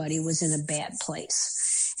everybody was in a bad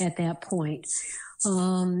place at that point.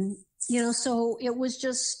 So it was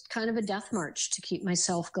just kind of a death march to keep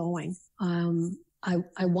myself going. I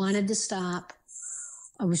wanted to stop.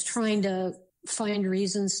 I was trying to find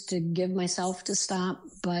reasons to give myself to stop.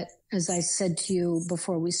 But as I said to you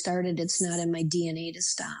before we started, it's not in my DNA to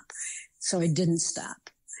stop. So I didn't stop.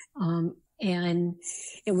 And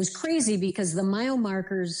it was crazy because the mile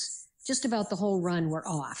markers, just about the whole run, were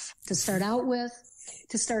off. To start out with,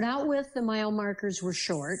 the mile markers were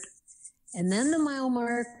short. And then the mile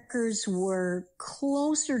markers were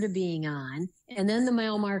closer to being on. And then the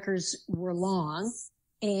mile markers were long.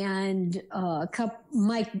 And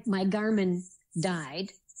my Garmin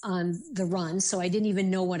died on the run, so I didn't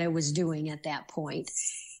even know what I was doing at that point.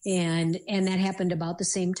 And that happened about the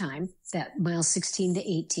same time, that mile 16 to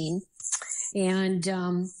 18. And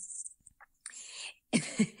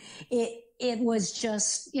it was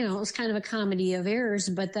just, it was kind of a comedy of errors.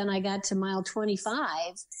 But then I got to mile 25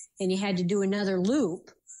 and you had to do another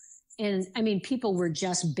loop. And I mean, people were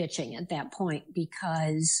just bitching at that point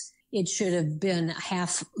because it should have been a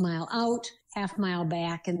half mile out, half mile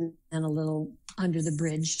back, and then a little under the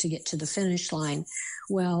bridge to get to the finish line.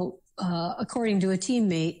 Well, according to a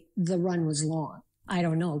teammate, the run was long. I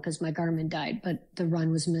don't know because my Garmin died, but the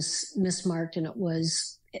run was mismarked and it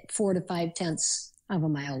was 4 to 5 tenths of a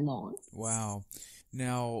mile long. Wow.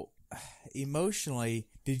 Now, emotionally,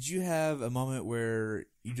 did you have a moment where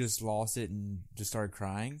you just lost it and just started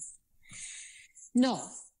crying? No.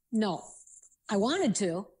 I wanted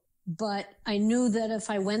to, but I knew that if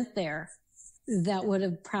I went there, that would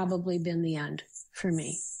have probably been the end for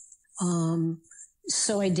me.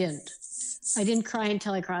 So I didn't. I didn't cry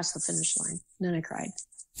until I crossed the finish line. Then I cried.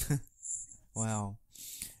 Wow.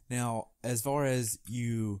 Now, as far as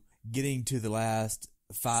you getting to the last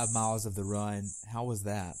 5 miles of the run, how was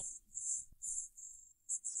that?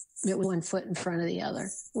 It was one foot in front of the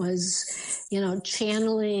other. Was,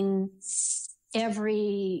 channeling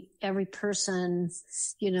every person,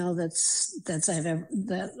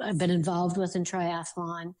 that I've been involved with in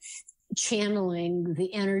triathlon, channeling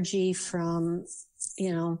the energy from,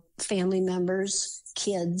 family members,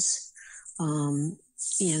 kids,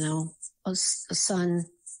 a son,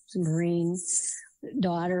 a Marine,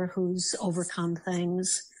 daughter who's overcome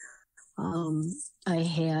things. I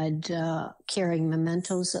had carrying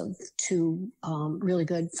mementos of 2 really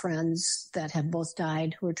good friends that have both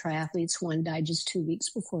died, who are triathletes. One died just 2 weeks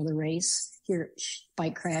before the race,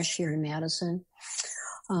 bike crash here in Madison.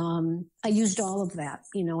 I used all of that.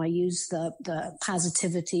 I used the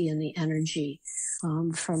positivity and the energy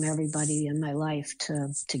from everybody in my life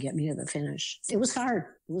to get me to the finish. It was hard.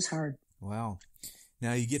 Wow.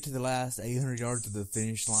 Now you get to the last 800 yards of the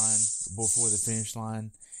finish line. Before the finish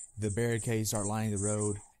line, the barricades start lining the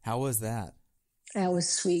road. How was that? That was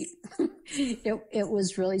sweet. It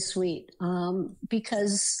was really sweet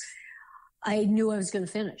because I knew I was going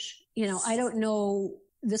to finish. I don't know.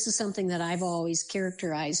 This is something that I've always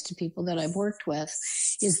characterized to people that I've worked with,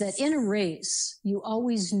 is that in a race, you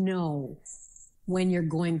always know when you're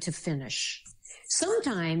going to finish.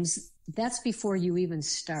 Sometimes that's before you even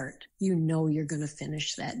start. You're going to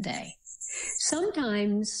finish that day.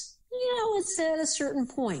 Sometimes, it's at a certain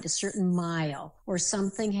point, a certain mile, or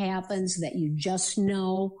something happens that you just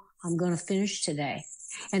know, I'm going to finish today.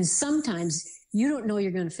 And sometimes you don't know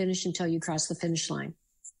you're going to finish until you cross the finish line.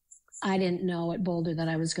 I didn't know at Boulder that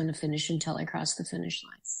I was going to finish until I crossed the finish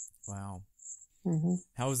line. Wow. Mm-hmm.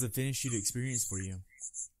 How was the finish shoot experience for you?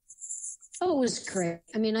 Oh, it was great.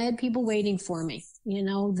 I mean, I had people waiting for me.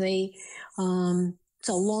 It's a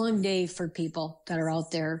long day for people that are out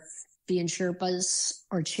there being Sherpas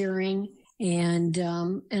or cheering. And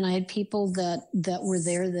I had people that were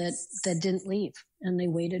there that didn't leave and they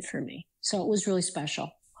waited for me. So it was really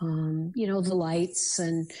special. The lights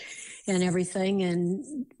and everything,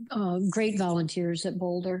 and great volunteers at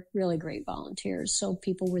Boulder, really great volunteers. So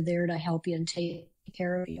people were there to help you and take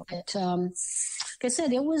care of you. But like I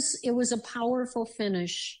said, it was a powerful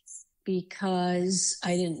finish because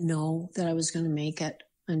I didn't know that I was going to make it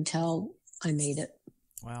until I made it.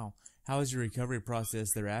 Wow. How was your recovery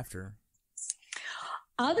process thereafter?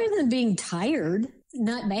 Other than being tired,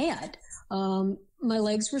 not bad. My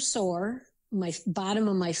legs were sore. My bottom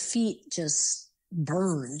of my feet just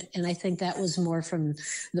burned. And I think that was more from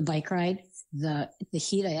the bike ride, the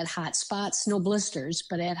heat. I had hot spots, no blisters,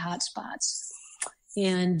 but I had hot spots.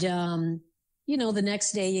 And, the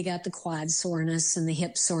next day you got the quad soreness and the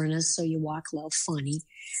hip soreness, so you walk a little funny.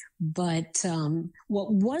 But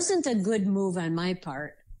what wasn't a good move on my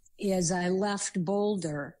part is I left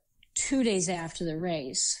Boulder 2 days after the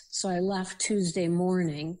race. So I left Tuesday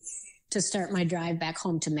morning to start my drive back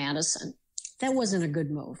home to Madison. That wasn't a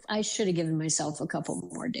good move. I should have given myself a couple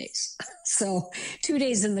more days. So 2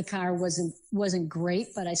 days in the car wasn't great,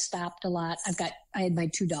 but I stopped a lot. I had my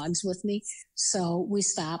 2 dogs with me. So we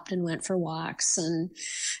stopped and went for walks and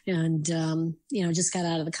just got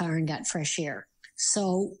out of the car and got fresh air.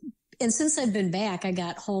 So, and since I've been back, I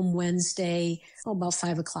got home Wednesday, about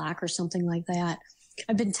 5:00 or something like that.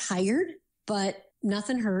 I've been tired, but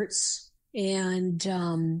nothing hurts. And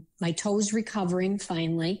my toe's recovering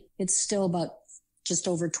finally. It's still about just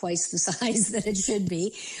over twice the size that it should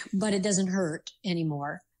be, but it doesn't hurt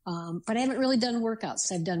anymore. But I haven't really done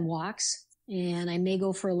workouts. I've done walks, and I may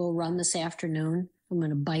go for a little run this afternoon. I'm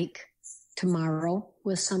going to bike tomorrow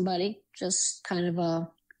with somebody, just kind of a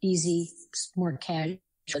easy, more casual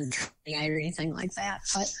or anything like that.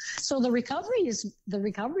 But so the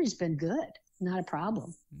recovery's been good, not a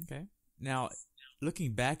problem. Okay. Now,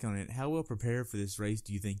 looking back on it, how well prepared for this race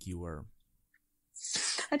do you think you were?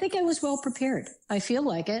 I think I was well prepared. I feel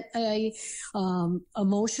like it. I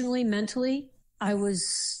emotionally, mentally, I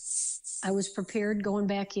was prepared going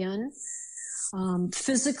back in.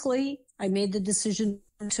 Physically, I made the decision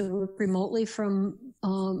to work remotely from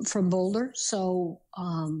Boulder, so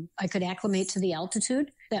I could acclimate to the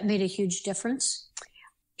altitude. That made a huge difference.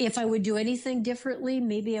 If I would do anything differently,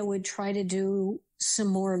 maybe I would try to do some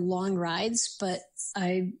more long rides, but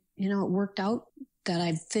it worked out that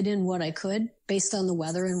I fit in what I could based on the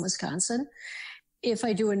weather in Wisconsin. If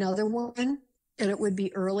I do another one and it would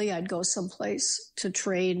be early, I'd go someplace to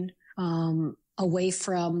train away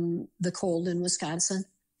from the cold in Wisconsin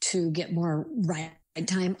to get more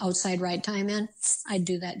outside ride time in. I'd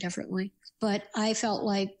do that differently. But I felt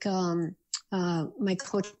like my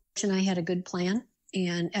coach and I had a good plan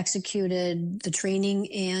and executed the training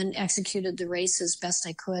and executed the race as best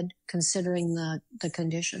I could, considering the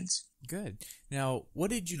conditions. Good. Now, what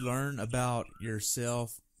did you learn about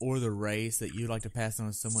yourself or the race that you'd like to pass on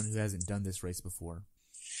to someone who hasn't done this race before?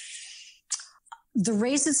 The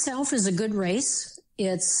race itself is a good race.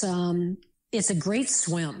 It's a great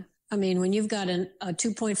swim. I mean, when you've got a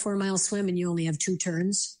 2.4 mile swim and you only have 2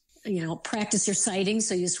 turns, practice your sighting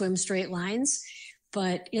so you swim straight lines.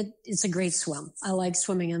 But it's a great swim. I like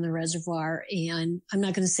swimming in the reservoir, and I'm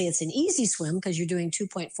not going to say it's an easy swim because you're doing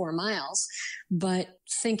 2.4 miles, but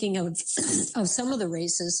thinking of some of the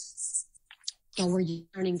races where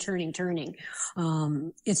you're turning,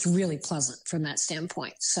 it's really pleasant from that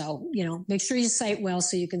standpoint. So, make sure you sight well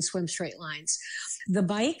so you can swim straight lines. The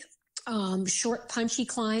bike, short punchy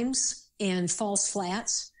climbs and false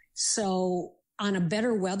flats. So on a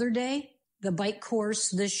better weather day, the bike course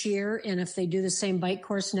this year, and if they do the same bike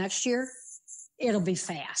course next year, it'll be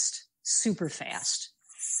fast, super fast.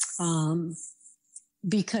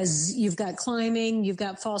 Because you've got climbing, you've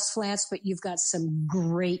got false flats, but you've got some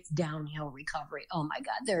great downhill recovery. Oh my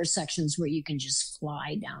God, there are sections where you can just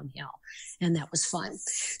fly downhill, and that was fun.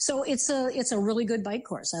 So it's a really good bike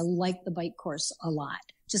course. I like the bike course a lot.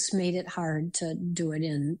 Just made it hard to do it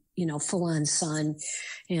in, full on sun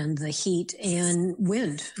and the heat and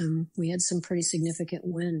wind. We had some pretty significant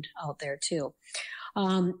wind out there too.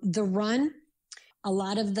 The run, a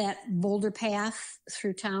lot of that boulder path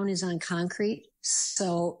through town is on concrete.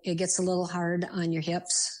 So it gets a little hard on your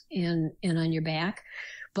hips and on your back,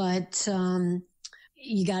 but,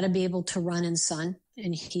 you got to be able to run in sun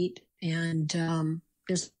and heat, and,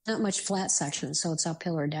 there's not much flat section. So it's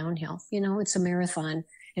uphill or downhill. It's a marathon.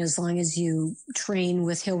 As long as you train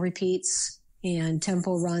with hill repeats and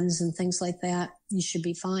tempo runs and things like that, you should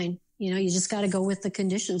be fine. You just got to go with the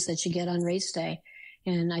conditions that you get on race day.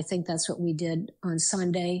 And I think that's what we did on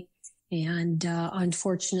Sunday. And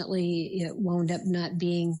unfortunately, it wound up not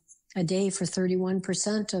being a day for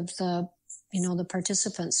 31% of the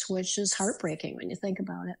participants, which is heartbreaking when you think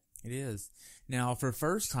about it. It is. Now, for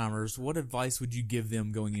first timers, what advice would you give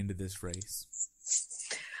them going into this race?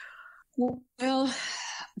 Well,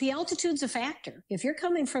 the altitude's a factor. If you're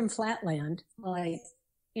coming from flatland, like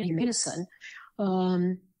in Madison,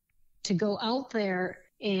 to go out there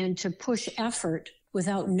and to push effort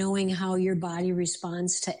without knowing how your body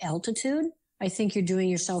responds to altitude, I think you're doing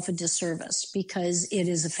yourself a disservice because it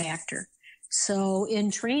is a factor. So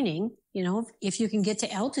in training, if you can get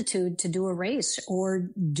to altitude to do a race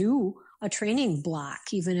or do a training block,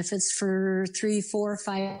 even if it's for 3, 4,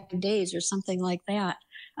 5 days or something like that,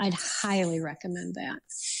 I'd highly recommend that.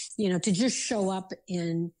 To just show up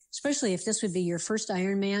in especially if this would be your first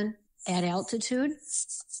Ironman at altitude,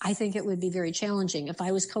 I think it would be very challenging. If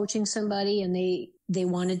I was coaching somebody and they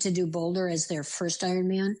wanted to do Boulder as their first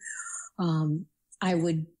Ironman, I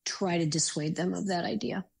would try to dissuade them of that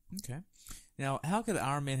idea. Okay. Now, how could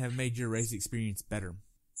Ironman have made your race experience better?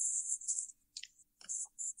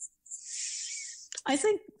 I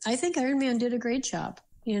think Ironman did a great job.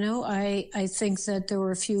 I think that there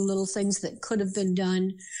were a few little things that could have been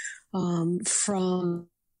done from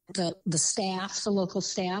the staff, the local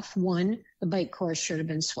staff. One, the bike course should have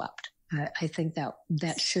been swept. I think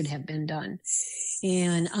that should have been done.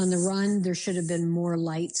 And on the run, there should have been more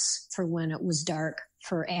lights for when it was dark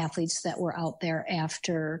for athletes that were out there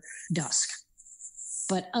after dusk.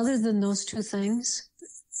 But other than those two things,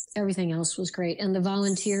 everything else was great. And the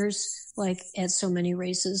volunteers, like at so many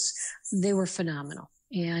races, they were phenomenal.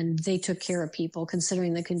 And they took care of people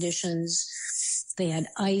considering the conditions. They had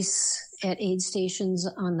ice at aid stations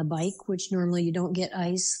on the bike, which normally you don't get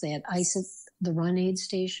ice. They had ice at the run aid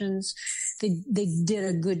stations. They did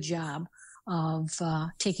a good job of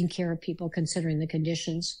taking care of people considering the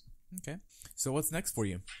conditions. Okay. So what's next for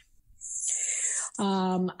you?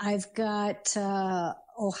 I've got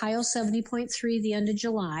Ohio 70.3 the end of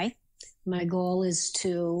July. My goal is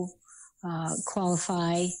to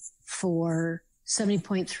qualify for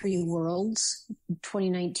 70.3 Worlds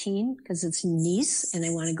 2019 because it's in Nice and I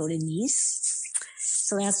want to go to Nice.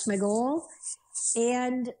 So that's my goal.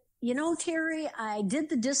 And, Terry, I did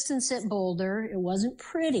the distance at Boulder. It wasn't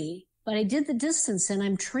pretty, but I did the distance and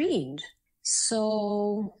I'm trained.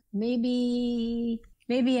 So maybe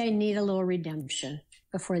I need a little redemption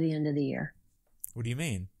before the end of the year. What do you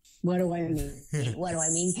mean? What do I mean? What do I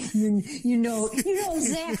mean? You know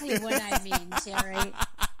exactly what I mean, Terry.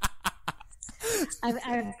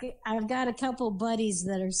 I've got a couple buddies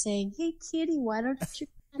that are saying, "Hey, Kitty, why don't you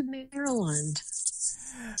go to Maryland?"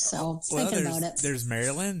 So thinking about it. There's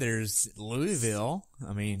Maryland. There's Louisville.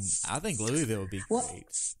 I mean, I think Louisville would be great.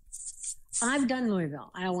 I've done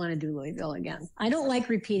Louisville. I don't want to do Louisville again. I don't like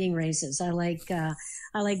repeating races. I like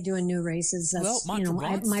doing new races. That's,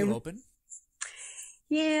 Montreal's still open.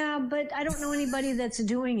 Yeah, but I don't know anybody that's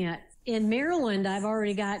doing it. In Maryland, I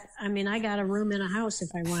got a room in a house if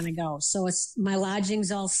I want to go. So my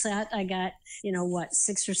lodging's all set. I got,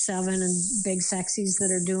 6 or 7 and big sexies that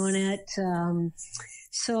are doing it.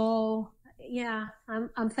 So yeah,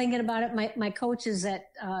 I'm thinking about it. My coach is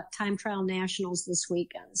at Time Trial Nationals this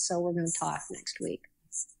weekend. So we're going to talk next week.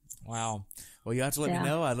 Wow. Well, you have to let me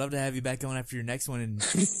know. I'd love to have you back on after your next one and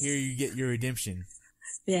hear you get your redemption.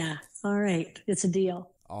 Yeah. All right. It's a deal.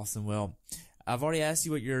 Awesome. Well, I've already asked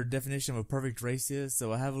you what your definition of a perfect race is,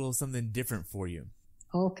 so I have a little something different for you.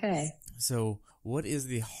 Okay. So, what is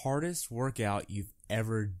the hardest workout you've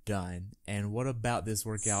ever done, and what about this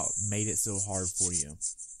workout made it so hard for you?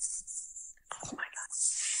 Oh, my God.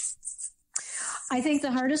 I think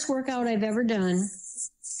the hardest workout I've ever done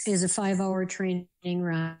is a 5-hour training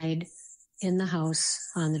ride in the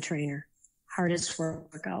house on the trainer. Hardest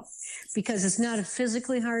workout. Because it's not a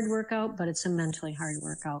physically hard workout, but it's a mentally hard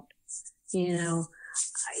workout. Either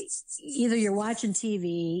you're watching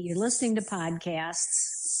TV, you're listening to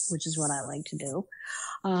podcasts, which is what I like to do.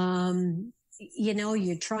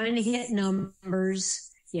 You're trying to hit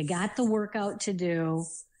numbers. You got the workout to do.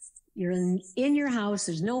 You're in your house.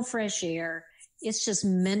 There's no fresh air. It's just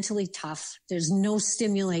mentally tough. There's no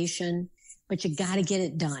stimulation, but you got to get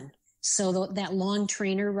it done. So that long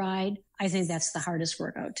trainer ride, I think that's the hardest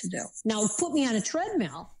workout to do. Now, put me on a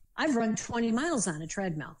treadmill. I've run 20 miles on a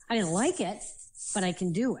treadmill. I didn't like it, but I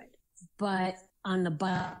can do it. But on the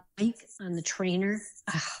bike, on the trainer,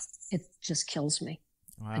 it just kills me.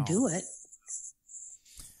 Wow. I do it.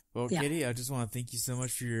 Well, yeah. Kitty, I just want to thank you so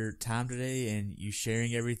much for your time today and you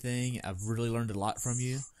sharing everything. I've really learned a lot from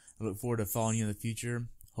you. I look forward to following you in the future.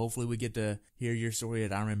 Hopefully we get to hear your story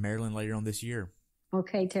at Ironman Maryland later on this year.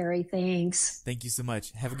 Okay, Terry. Thanks. Thank you so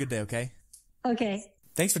much. Have a good day, okay? Okay.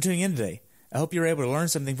 Thanks for tuning in today. I hope you were able to learn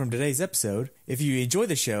something from today's episode. If you enjoyed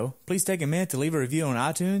the show, please take a minute to leave a review on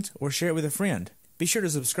iTunes or share it with a friend. Be sure to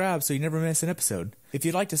subscribe so you never miss an episode. If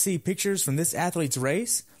you'd like to see pictures from this athlete's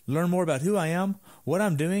race, learn more about who I am, what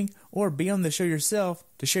I'm doing, or be on the show yourself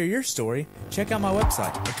to share your story, check out my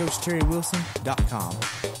website at CoachTerryWilson.com.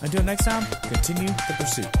 Until next time, continue the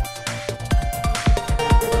pursuit.